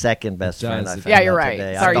 friendship. Second best It friend. does. I Yeah, found you're out right.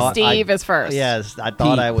 today. I Sorry, thought Steve is first. Yes, I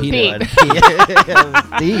thought I was Pete. one.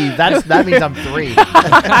 Steve. That means I'm 3.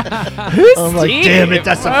 Who's I'm like, Steve? damn it,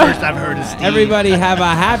 that's the first I've heard of Steve. Everybody have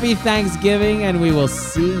a happy Thanksgiving, and we will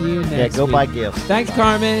see you next Yeah, go week. buy gifts. Thanks,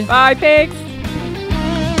 Carmen. Bye, pigs.